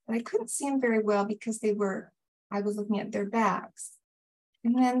younger, but I couldn't see them very well because I was looking at their backs.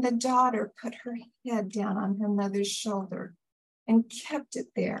 And then the daughter put her head down on her mother's shoulder and kept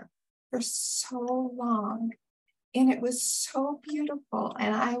it there for so long. And it was so beautiful.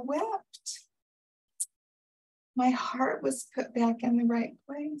 And I wept. My heart was put back in the right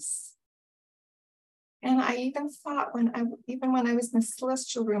place. And I even thought even when I was in the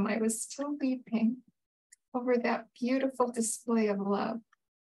celestial room, I was still weeping over that beautiful display of love.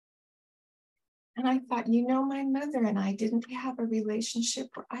 And I thought, my mother and I didn't have a relationship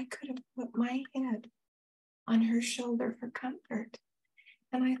where I could have put my head on her shoulder for comfort.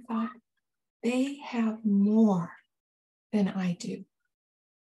 And I thought, they have more than I do.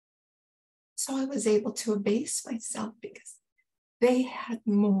 So I was able to abase myself because they had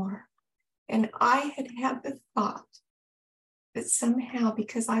more. And I had the thought that somehow,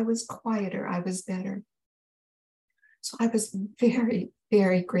 because I was quieter, I was better. So I was very,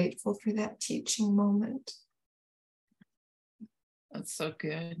 very grateful for that teaching moment. That's so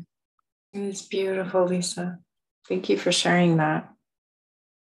good. It's beautiful, Lisa. Thank you for sharing that.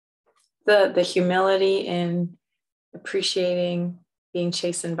 The humility in appreciating being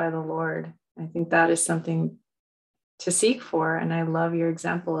chastened by the Lord. I think that is something to seek for. And I love your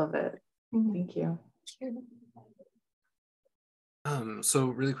example of it. Thank you. So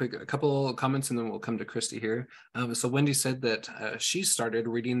really quick, a couple comments and then we'll come to Christy here. So Wendy said that she started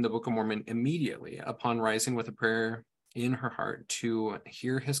reading the Book of Mormon immediately upon rising with a prayer in her heart to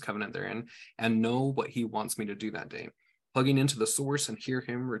hear his covenant therein and know what he wants me to do that day. Plugging into the source and hear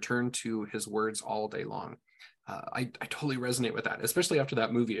him return to his words all day long. I totally resonate with that, especially after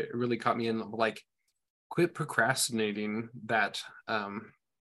that movie. It really caught me in, like, quit procrastinating that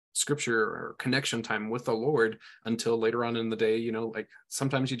scripture or connection time with the Lord until later on in the day. You know, like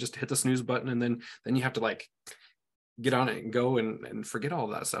sometimes you just hit the snooze button and then you have to like get on it and go and forget all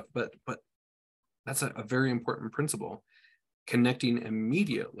of that stuff. But that's a very important principle. Connecting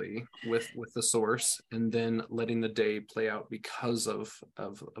immediately with the source and then letting the day play out because of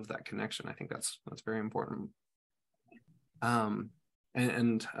that connection. I think that's very important.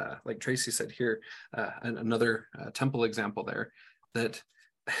 And like Tracy said here, another temple example there, that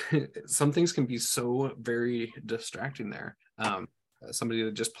some things can be so very distracting there.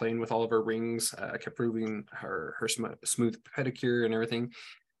 Somebody just playing with all of her rings, kept proving her smooth pedicure and everything.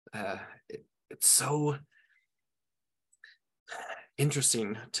 It's so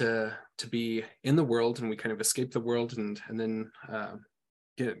interesting to be in the world, and we kind of escape the world and then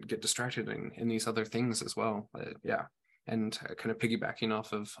get distracted in these other things as well. Yeah. And kind of piggybacking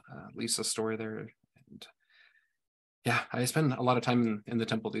off of Lisa's story there. And yeah, I spend a lot of time in the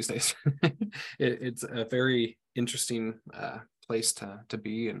temple these days. It's a very interesting place to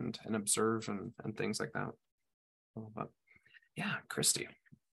be and observe and things like that. But yeah, Christy.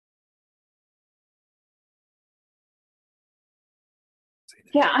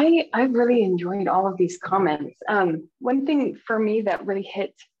 Yeah, I really enjoyed all of these comments. One thing for me that really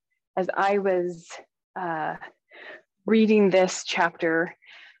hit as I was reading this chapter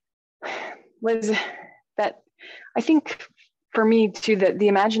was that I think for me too, that the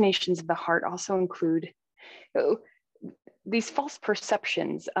imaginations of the heart also include these false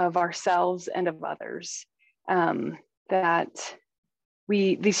perceptions of ourselves and of others, that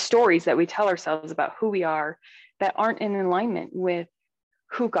these stories that we tell ourselves about who we are that aren't in alignment with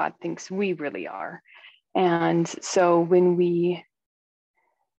who God thinks we really are. And so when we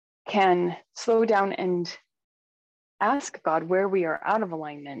can slow down and ask God where we are out of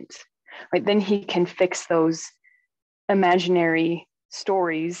alignment, right, then he can fix those imaginary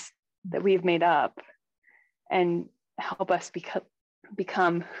stories that we've made up and help us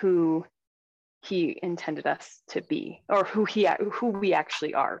become who he intended us to be, or who we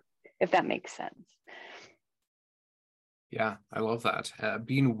actually are, if that makes sense. Yeah, I love that.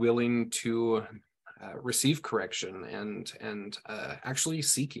 Being willing to receive correction and actually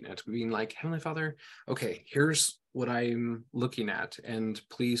seeking it, being like, Heavenly Father, okay, here's what I'm looking at, and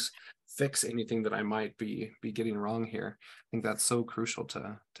please fix anything that I might be getting wrong here. I think that's so crucial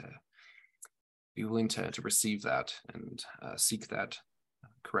to be willing to receive that and seek that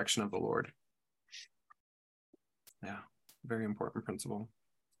correction of the Lord. Yeah, very important principle.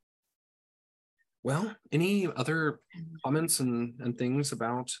 Well, any other comments and things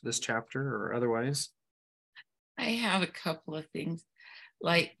about this chapter or otherwise? I have a couple of things,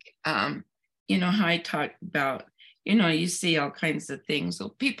 like, you know, how I talked about, you know, you see all kinds of things. So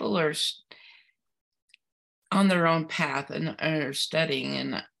people are on their own path and are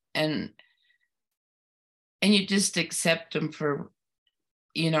studying and you just accept them for,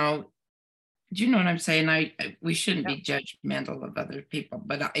 you know, do you know what I'm saying? We shouldn't be judgmental of other people,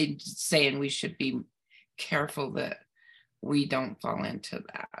 but I'm saying we should be careful that we don't fall into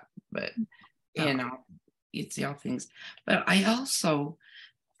that. But you know, you see all things. But I also,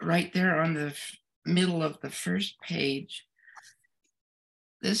 right there on the middle of the first page,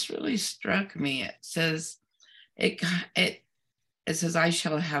 this really struck me. It says, it says, I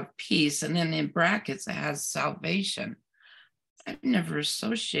shall have peace, and then in brackets it has salvation. I've never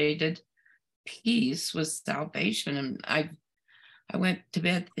associated peace with salvation, and I went to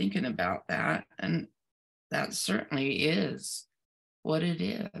bed thinking about that, and that certainly is what it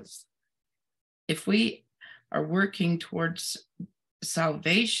is. If we are working towards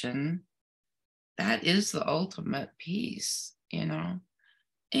salvation, that is the ultimate peace, you know.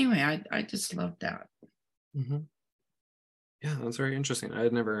 Anyway, I just love that. Mm-hmm. Yeah, that's very interesting. I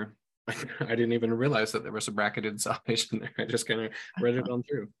didn't even realize that there was a bracketed salvation there. I just kind of read it on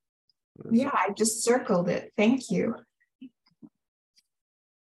through. Yeah, I just circled it. Thank you.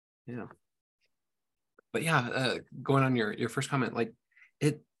 Yeah. But yeah, going on your first comment, like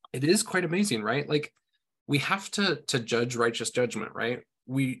it is quite amazing, right? Like we have to judge righteous judgment, right?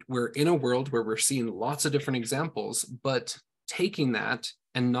 We're in a world where we're seeing lots of different examples, but taking that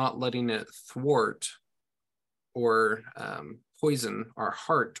and not letting it thwart or poison our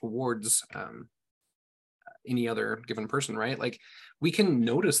heart towards any other given person, right? Like we can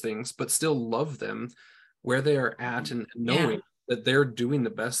notice things, but still love them where they are at, and knowing that they're doing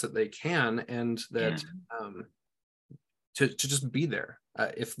the best that they can, and that to just be there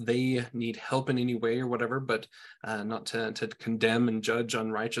if they need help in any way or whatever, but not to condemn and judge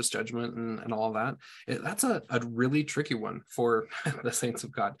unrighteous judgment and all that. That's a really tricky one for the saints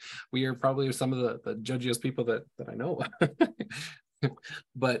of God. We are probably some of the judgiest people that I know.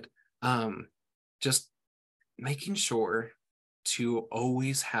 But just making sure to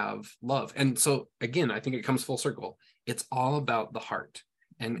always have love. And so again, I think it comes full circle. It's all about the heart.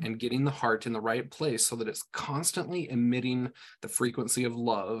 And getting the heart in the right place so that it's constantly emitting the frequency of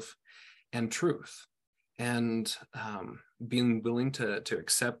love and truth, and being willing to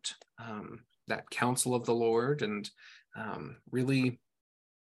accept that counsel of the Lord, and really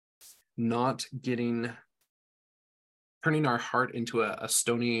not turning our heart into a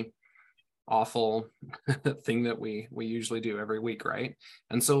stony, awful thing that we usually do every week, right?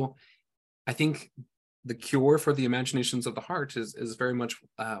 And so I think the cure for the imaginations of the heart is very much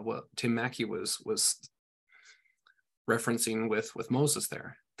what Tim Mackie was referencing with Moses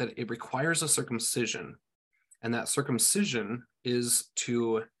there, that it requires a circumcision, and that circumcision is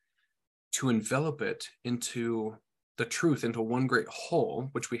to envelop it into the truth, into one great whole,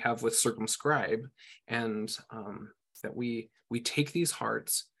 which we have with circumscribe, and that we take these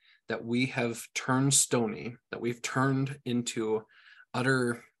hearts that we have turned stony, that we've turned into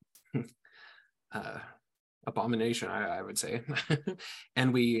utter abomination, I would say.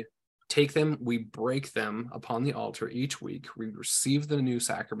 And we take them, we break them upon the altar each week. We receive the new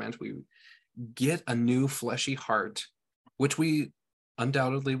sacrament. We get a new fleshy heart, which we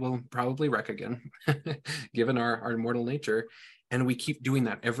undoubtedly will probably wreck again, given our mortal nature. And we keep doing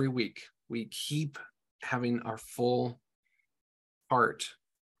that every week. We keep having our full heart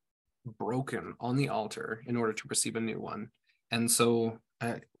broken on the altar in order to receive a new one. And so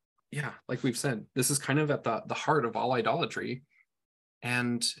yeah, like we've said, this is kind of at the heart of all idolatry,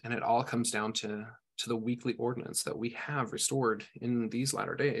 and it all comes down to the weekly ordinance that we have restored in these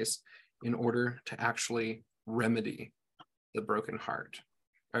latter days in order to actually remedy the broken heart,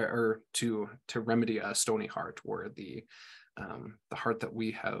 or to remedy a stony heart, or the heart that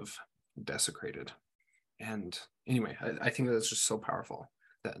we have desecrated. And anyway, I think that's just so powerful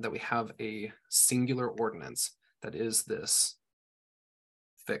that we have a singular ordinance that is this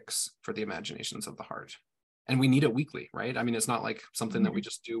fix for the imaginations of the heart. And we need it weekly, right? I mean, it's not like something that we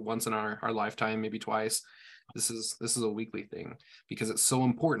just do once in our lifetime, maybe twice. This is a weekly thing, because it's so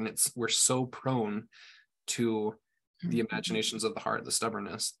important. We're so prone to the imaginations of the heart, the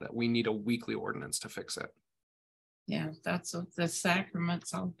stubbornness, that we need a weekly ordinance to fix it. Yeah, that's what the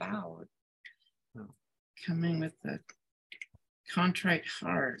sacrament's all about. Yeah. Coming with the contrite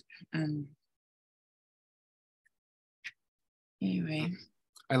heart. And anyway,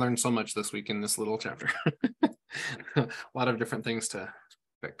 I learned so much this week in this little chapter. A lot of different things to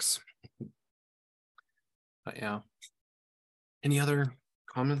fix. But yeah. Any other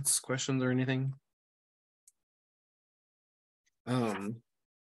comments, questions, or anything?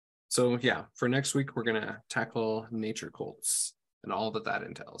 So yeah, for next week, we're gonna tackle nature cults and all that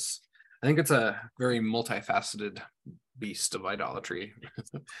entails. I think it's a very multifaceted beast of idolatry.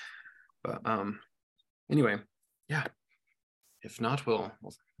 But anyway, yeah. If not, we'll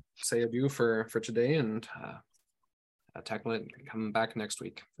say adieu for today, and tackle it and come back next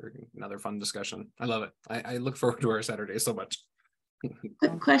week for another fun discussion. I love it. I look forward to our Saturday so much.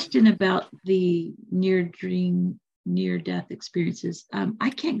 Quick question about the near-death experiences.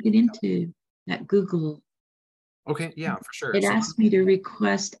 I can't get into that Google. Okay, yeah, for sure. It asked me to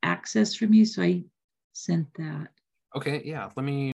request access from you, so I sent that. Okay, yeah, let me